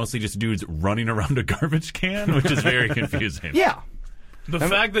 cricket is mostly just dudes running around a garbage can, which is very confusing. Yeah. The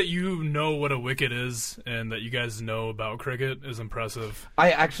fact that you know what a wicket is and that you guys know about cricket is impressive.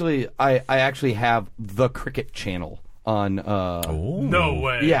 I actually have the cricket channel on. No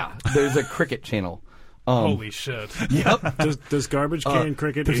way. Yeah, there's a cricket channel. Holy shit. Yep. Does garbage can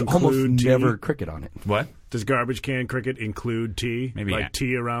cricket There's include almost tea? never cricket on it. What? Does garbage can cricket include tea? Maybe like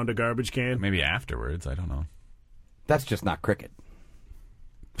tea around a garbage can? Maybe afterwards. I don't know. That's just not cricket.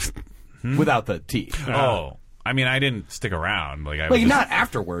 Without the T. Oh, I mean, I didn't stick around. Like, I was Like just- not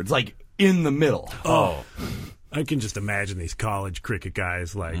afterwards, like in the middle. Oh, I can just imagine these college cricket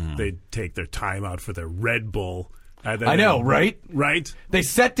guys, like, they take their time out for their Red Bull. And then I know, right? Right? They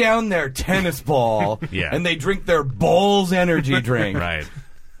set down their tennis ball Yeah. and they drink their Bulls energy drink. right.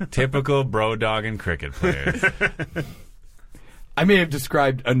 Typical bro dog and cricket players. I may have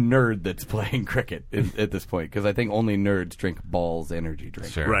described a nerd that's playing cricket at this point because I think only nerds drink Balls energy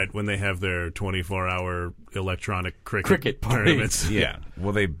drink. Sure. Right, when they have their 24-hour electronic Cricket parties. tournaments. Yeah.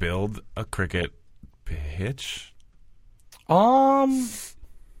 Will they build a cricket pitch? I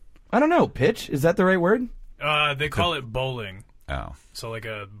don't know. Pitch, is that the right word? They call it bowling. Oh. So like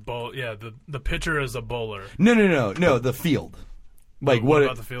a bowl. Yeah, the pitcher is a bowler. No. The field. Like What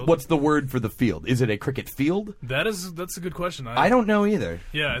about the field? What's the word for the field? Is it a cricket field? That's a good question. I don't know either.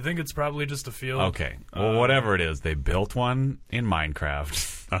 Yeah, I think it's probably just a field. Okay. Well, whatever it is, they built one in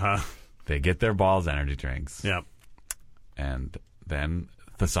Minecraft. Uh-huh. They get their balls energy drinks. Yeah. And then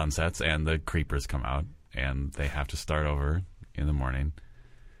the sun sets and the creepers come out and they have to start over in the morning.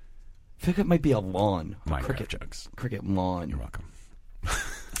 I think it might be a lawn. A Minecraft cricket jokes. Cricket lawn. You're welcome.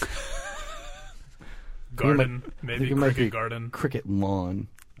 Garden, I maybe think it might cricket be garden. Cricket lawn.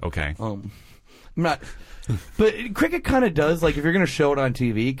 Okay. I'm not. But cricket kind of does, like, if you're going to show it on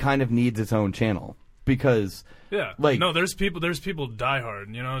TV, kind of needs its own channel because. Yeah, Like- no, there's people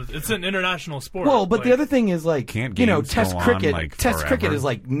diehard. You know, it's an international sport. Well, but Like, the other thing is, like, Can't you know, games Test go on, cricket. like, Test cricket forever? is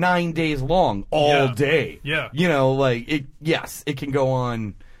like 9 days long all Yeah. day. Yeah. You know, like it. Yes, it can go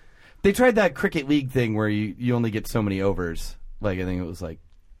on. They tried that cricket league thing where you only get so many overs. Like I think it was like.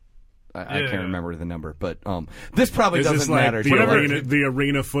 I Yeah. can't remember the number, but this probably Is this doesn't like matter. the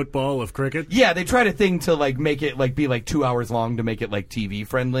arena football of cricket? Yeah, they tried a thing to like make it like be like 2 hours long to make it like TV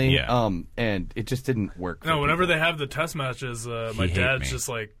friendly. Yeah. And it just didn't work. No, for whenever people. they have the test matches, my hate dad's me. just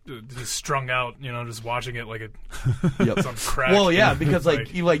like just strung out. You know, just watching it like Yep. some crack. Well, yeah, because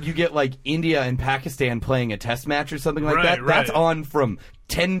like you get like India and Pakistan playing a test match or something like Right, that. That's right. on from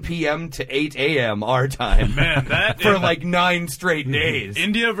 10 p.m. to 8 a.m. our time. Man, that for like 9 straight days.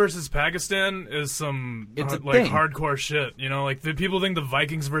 India versus Pakistan is some It's a like thing. hardcore shit. You know, like the people think the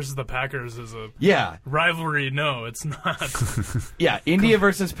Vikings versus the Packers is a Yeah, rivalry. No, it's not. yeah. India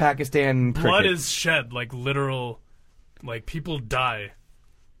versus Pakistan. Blood cricket is shed, like literal, like people die.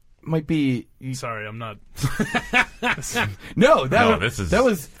 might be. Sorry, I'm not. No, this is that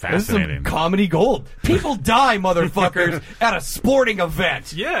was fascinating. some comedy gold. People die, motherfuckers, at a sporting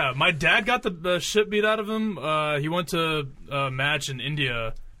event. Yeah, my dad got the shit beat out of him. He went to a match in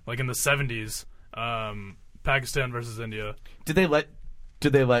India, like in the 70s, Pakistan versus India. Did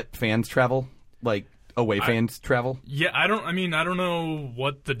they let fans travel? Like away fans travel? Yeah, I don't know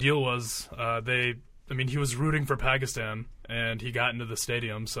what the deal was. He was rooting for Pakistan, and he got into the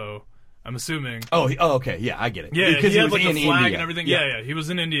stadium, so I'm assuming. Oh, okay, yeah, I get it. Yeah, because he had was like in the flag India. and everything. Yeah, he was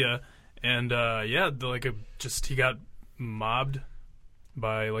in India, and he got mobbed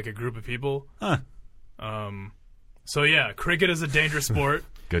by like a group of people. Huh. So yeah, cricket is a dangerous sport.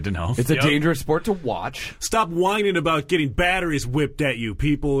 Good to know. It's a Yep. dangerous sport to watch. Stop whining about getting batteries whipped at you,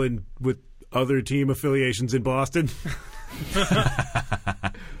 people with other team affiliations in Boston.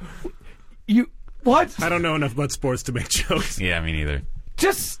 You what? I don't know enough about sports to make jokes. Yeah, me neither.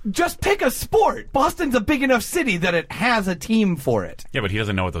 Just pick a sport. Boston's a big enough city that it has a team for it. Yeah, but he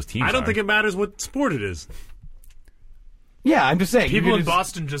doesn't know what those teams are. I don't think it matters what sport it is. Yeah, I'm just saying. you People could in just-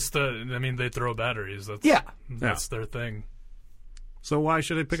 Boston just, they throw batteries. That's Yeah. that's their thing. So why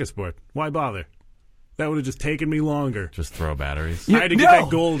should I pick a sport? Why bother? That would have just taken me longer. Just throw batteries. I had to get that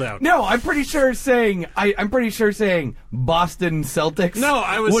gold out. No, I'm pretty sure saying Boston Celtics. No,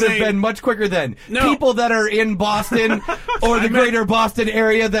 I was would have saying- been much quicker than No. people that are in Boston or the greater Boston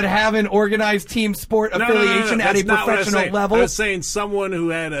area that have an organized team sport No, affiliation at That's a not what I was professional saying. level. I was saying someone who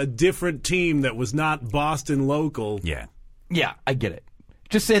had a different team that was not Boston local. Yeah. Yeah, I get it.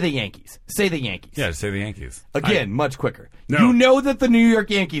 Just say the Yankees. Say the Yankees. Yeah, just say the Yankees. Again, much quicker. No. You know that the New York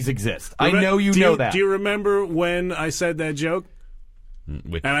Yankees exist. I know you know that. Do you remember when I said that joke?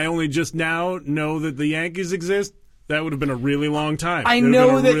 Which, And I only just now know that the Yankees exist? That would have been a really long time. I It would have know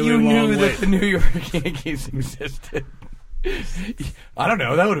been a that really you long knew wait. that the New York Yankees existed. I don't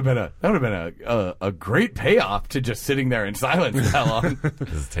know. That would have been a great payoff to just sitting there in silence that long.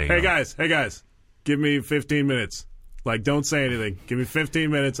 this is taking Hey guys, give me 15 minutes. Like, don't say anything. Give me 15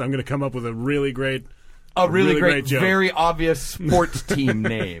 minutes. I'm going to come up with a really great, A really great, joke. very obvious sports team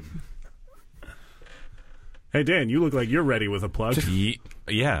name. Hey Dan, you look like you're ready with a plug.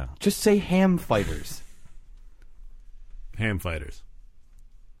 Yeah. Just say ham fighters. Ham fighters.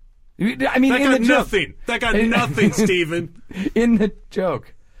 I mean, That in got the joke. nothing. That got nothing, Steven. In the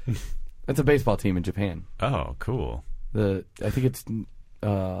joke. That's a baseball team in Japan. Oh, cool. I think it's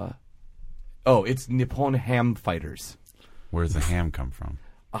it's Nippon Ham Fighters. Where's the ham come from?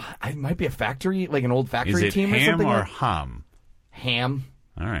 It might be a factory, like an old factory Is it team or ham something. or like hum? ham.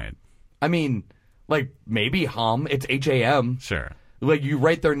 All right. I mean, like maybe Ham. It's HAM. Sure. Like you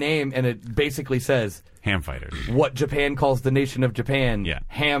write their name and it basically says Ham fighters. what Japan calls the nation of Japan. Yeah.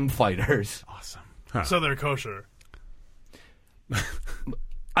 Ham fighters. Awesome. So they're kosher.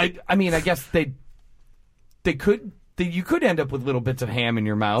 I mean, I guess you could end up with little bits of ham in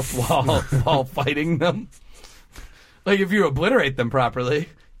your mouth while fighting them. Like if you obliterate them properly, you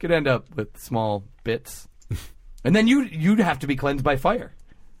could end up with small bits. And then you'd have to be cleansed by fire.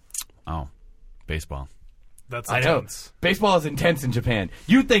 Oh, baseball. That's I know. intense. Baseball is intense in Japan.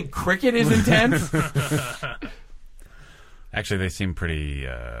 You think cricket is intense? Actually, they seem pretty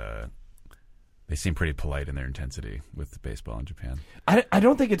polite in their intensity with baseball in Japan. I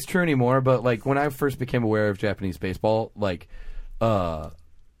don't think it's true anymore, but like when I first became aware of Japanese baseball, like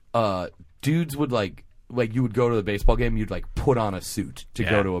dudes would like you would go to the baseball game, you'd like put on a suit to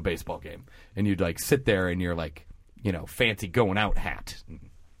go to a baseball game, and you'd like sit there in your like fancy going out hat.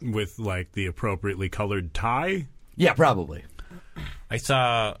 With, like, the appropriately colored tie? Yeah, probably. I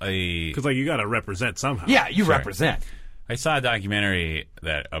saw a Because, like, you got to represent somehow. Yeah, you Sure. represent. I saw a documentary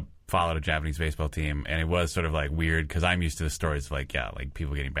that followed a Japanese baseball team, and it was sort of like weird because I'm used to the stories of like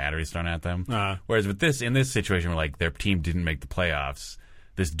people getting batteries thrown at them. Whereas with in this situation where like their team didn't make the playoffs,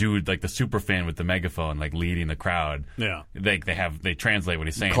 this dude like the super fan with the megaphone like leading the crowd. Yeah. they translate what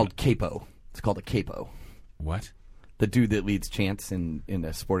he's saying. Called capo. It's called a capo. What? The dude that leads chants in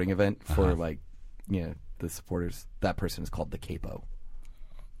a sporting event for like the supporters. That person is called the capo.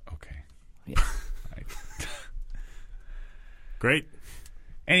 Okay. Yeah. Great.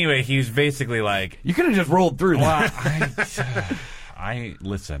 Anyway, he's basically like, You could have just rolled through that. well, I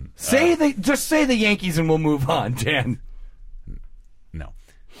listen. Just say the Yankees and we'll move on, Dan. No.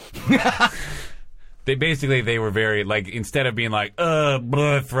 They were very, like, instead of being like,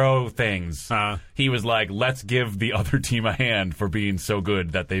 throw things, he was like, let's give the other team a hand for being so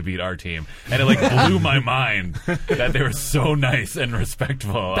good that they beat our team. And it, like, blew my mind that they were so nice and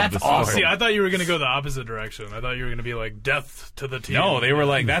respectful. That's of the sport. awesome. See, I thought you were going to go the opposite direction. I thought you were going to be like, death to the team. No, they were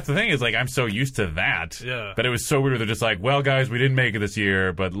like, that's the thing is, like, I'm so used to that. Yeah. But it was so weird. They're just like, well, guys, we didn't make it this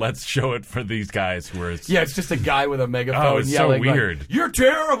year, but let's show it for these guys who are. Yeah, it's just a guy with a megaphone Oh, it's so yelling like, weird. "You're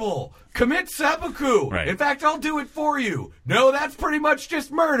terrible! Commit seppuku! Right. In fact, I'll do it for you. No, that's pretty much just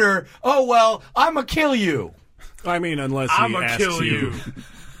murder. Oh, well, I'ma kill you." I mean, unless he I'ma asks kill you.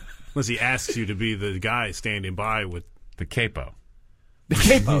 Unless he asks you to be the guy standing by with. The capo. The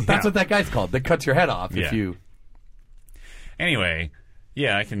capo. That's what that guy's called. That cuts your head off if Yeah. you... Anyway,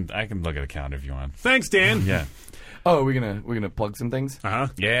 yeah, I can look at the calendar if you want. Thanks, Dan. Yeah. Oh, we're gonna plug some things? Uh-huh.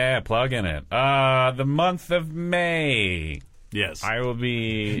 Yeah, plug in it. The month of May. Yes. I will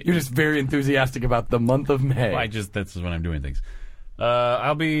be. You're just very enthusiastic about the month of May. This is when I'm doing things.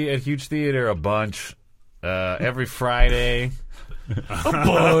 I'll be at Huge Theater a bunch. Every Friday. A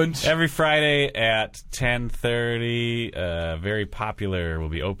bunch. Every Friday at 10:30. Very popular. Will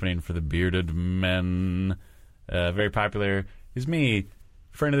be opening for the Bearded Men. Very popular is me,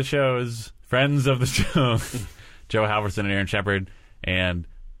 friend of the shows, friends of the show, Joe Halverson and Aaron Shepard, and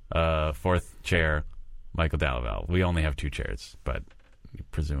fourth chair, Michael Dalaval. We only have 2 chairs, but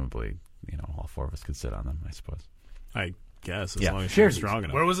presumably, all 4 of us could sit on them, I suppose. I guess, as Yeah. long as you're Sharesies. strong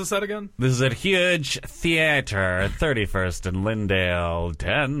enough. Where was this at again? This is at Huge Theater, 31st and Lindale,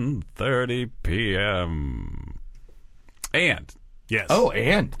 10:30 p.m. And Yes. Oh,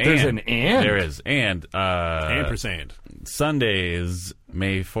 and there's an and. there is and ampersand. Sundays,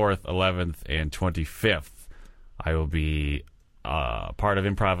 May 4th, 11th, and 25th. I will be part of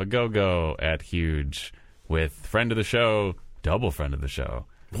Improv a Go-Go at Huge with friend of the show, double friend of the show,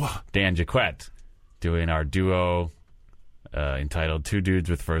 Dan Jaquette, doing our duo entitled Two Dudes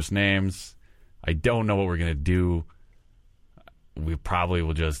with First Names. I don't know what we're going to do. We probably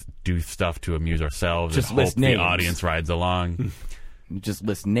will just do stuff to amuse ourselves Just and hope list the names. audience rides along. Just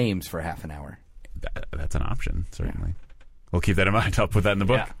list names for half an hour. That's an option, certainly. We'll keep that in mind. I'll put that in the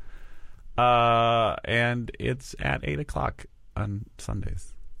book. And it's at 8 o'clock on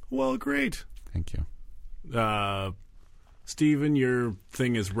Sundays. Well, great. Thank you. Steven, your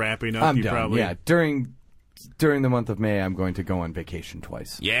thing is wrapping up. I'm you done. probably Yeah, during the month of May, I'm going to go on vacation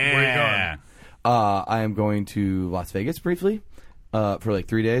twice. Yeah. Where are you going? I am going to Las Vegas briefly for like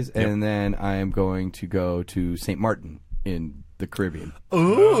 3 days, and then I am going to go to St. Martin in the Caribbean.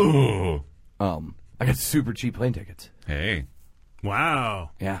 Ooh. I got super cheap plane tickets. Hey.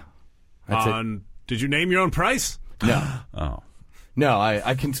 Wow. Yeah, that's it. Did you name your own price? No, Oh. no,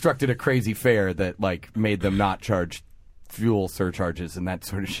 I constructed a crazy fare that like made them not charge fuel surcharges and that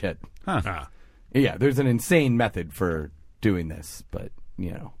sort of shit. Ah. Yeah, there's an insane method for doing this, but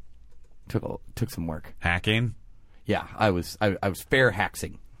you know, took some work. Hacking? Yeah, I was fare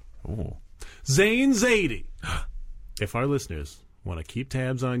haxing. Ooh. Zane Zadie. If our listeners want to keep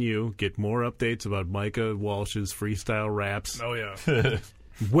tabs on you, get more updates about Micah Walsh's freestyle raps, Oh yeah.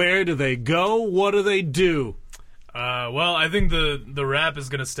 where do they go? What do they do? Well, I think the rap is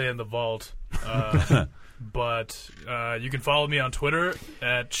gonna stay in the vault. But you can follow me on Twitter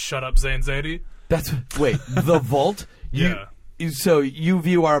at ShutUpZaneZadie. That's wait, the vault. Yeah. So you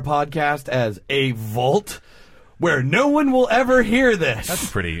view our podcast as a vault where no one will ever hear this. That's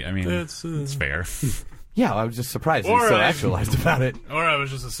pretty, I mean, That's, it's fair. Yeah, I was just surprised Or he's so I- actualized about it. Or I was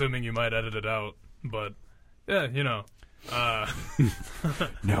just assuming you might edit it out. But yeah, you know.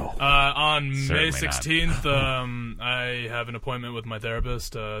 No. On May Certainly not. 16th, I have an appointment with my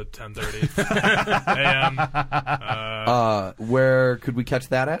therapist, 10:30 a.m. Where could we catch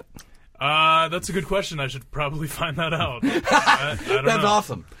that at? That's a good question. I should probably find that out. I don't That's know.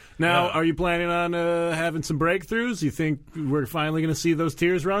 awesome. Now, Yeah. are you planning on having some breakthroughs? You think we're finally going to see those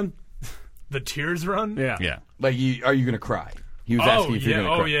tears run? The tears run? Yeah. Yeah. Like, are you going to cry? He was Oh asking if you're yeah,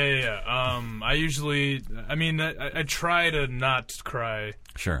 going to cry. I usually, I try to not cry.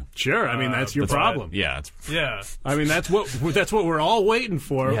 Sure. Sure. I mean, that's your but- problem. Yeah, it's Yeah, I mean, that's what we're all waiting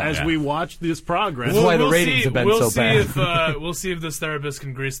for Yeah. as Yeah. we watch this progress. That's why the we'll ratings see, have been we'll so see bad. If we'll see if this therapist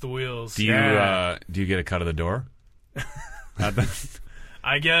can grease the wheels. Do you Yeah. do you get a cut of the door?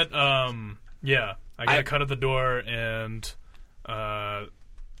 I get I get a cut at the door, and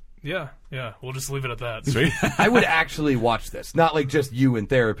yeah, we'll just leave it at that. Sweet. I would actually watch this. Not like just you in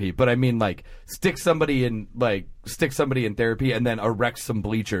therapy, but I mean like stick somebody in therapy and then erect some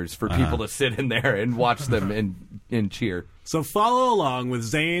bleachers for people to sit in there and watch them and cheer. So follow along with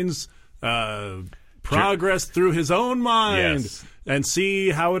Zane's progress through his own mind Yes. and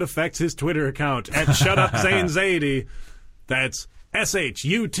see how it affects his Twitter account at ShutUpZaneZadie. That's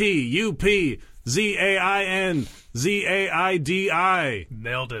ShutUpZainZaidi.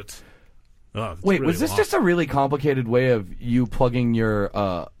 Nailed it. Oh, it's Wait, really was this long. just a really complicated way of you plugging your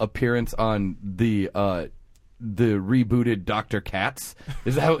appearance on the rebooted Dr. Katz?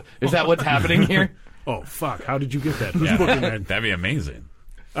 Is that what's happening here? Oh, fuck. How did you get that? Yeah. Who's booking that? That'd be amazing.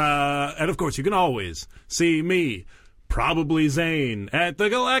 And of course, you can always see me, probably Zane, at the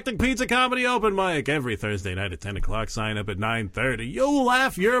Galactic Pizza Comedy Open Mic every Thursday night at 10 o'clock. Sign up at 9:30. You'll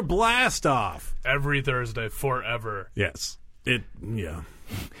laugh your blast off. Every Thursday, forever, Yes. Yeah.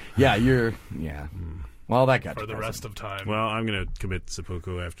 Yeah, Well, that got for the depressing. rest of time. Well, I'm going to commit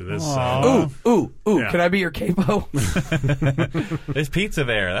seppuku after this. Ooh! Yeah. Can I be your capo? There's pizza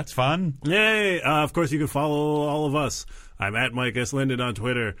there. That's fun. Yay! Of course, you can follow all of us. I'm at Mike S. Linden on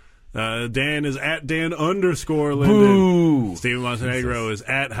Twitter. Dan is at Dan_Linden. Boo! Steven Montenegro is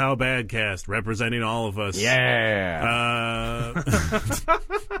at HowBadCast, representing all of us. Yeah.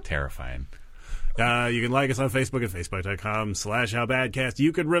 Terrifying. You can like us on Facebook at facebook.com/HowBadCast.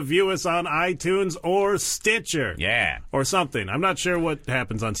 You can review us on iTunes or Stitcher. Yeah. Or something. I'm not sure what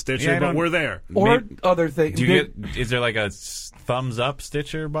happens on Stitcher, Yeah, I but don't- we're there. Or other things. Do you get? Is there like a thumbs up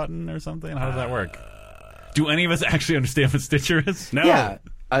Stitcher button or something? How does that work? Do any of us actually understand what Stitcher is? No. Yeah.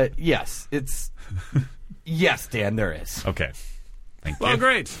 Yes. It's. Yes, Dan. There is. Okay. Thank Well, you.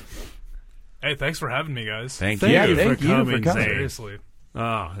 great. Hey, thanks for having me, guys. Thank Yeah, you. thank you for coming. Zane. Seriously.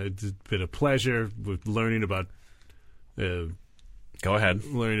 Oh, it's been a pleasure with learning about Go ahead.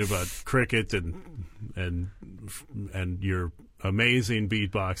 cricket and your amazing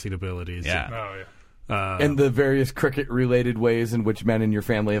beatboxing abilities. Yeah. Oh, yeah. And the various cricket-related ways in which men in your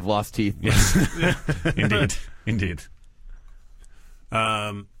family have lost teeth. Indeed.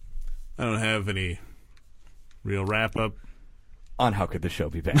 I don't have any real wrap up On How Could the Show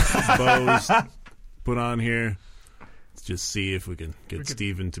Be Bad? bows put on here. Let's just see if we can get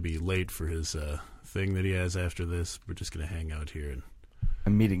Steven to be late for his thing that he has after this. We're just going to hang out here. And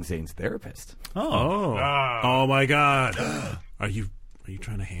I'm meeting Zane's therapist. oh my God! Are you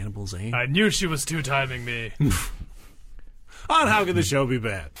trying to Hannibal Zane? I knew she was two-timing me. On How Could the Show Be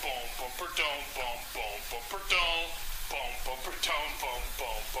Bad?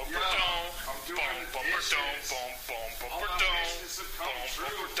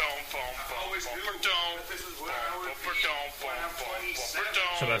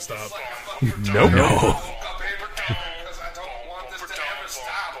 Should I stop? No.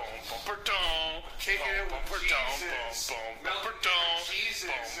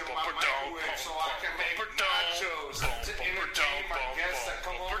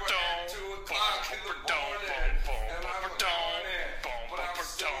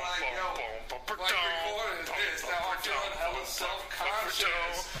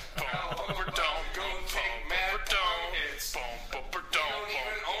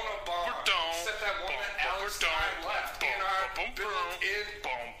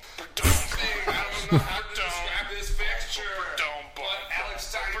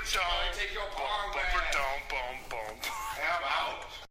 Take your palm back.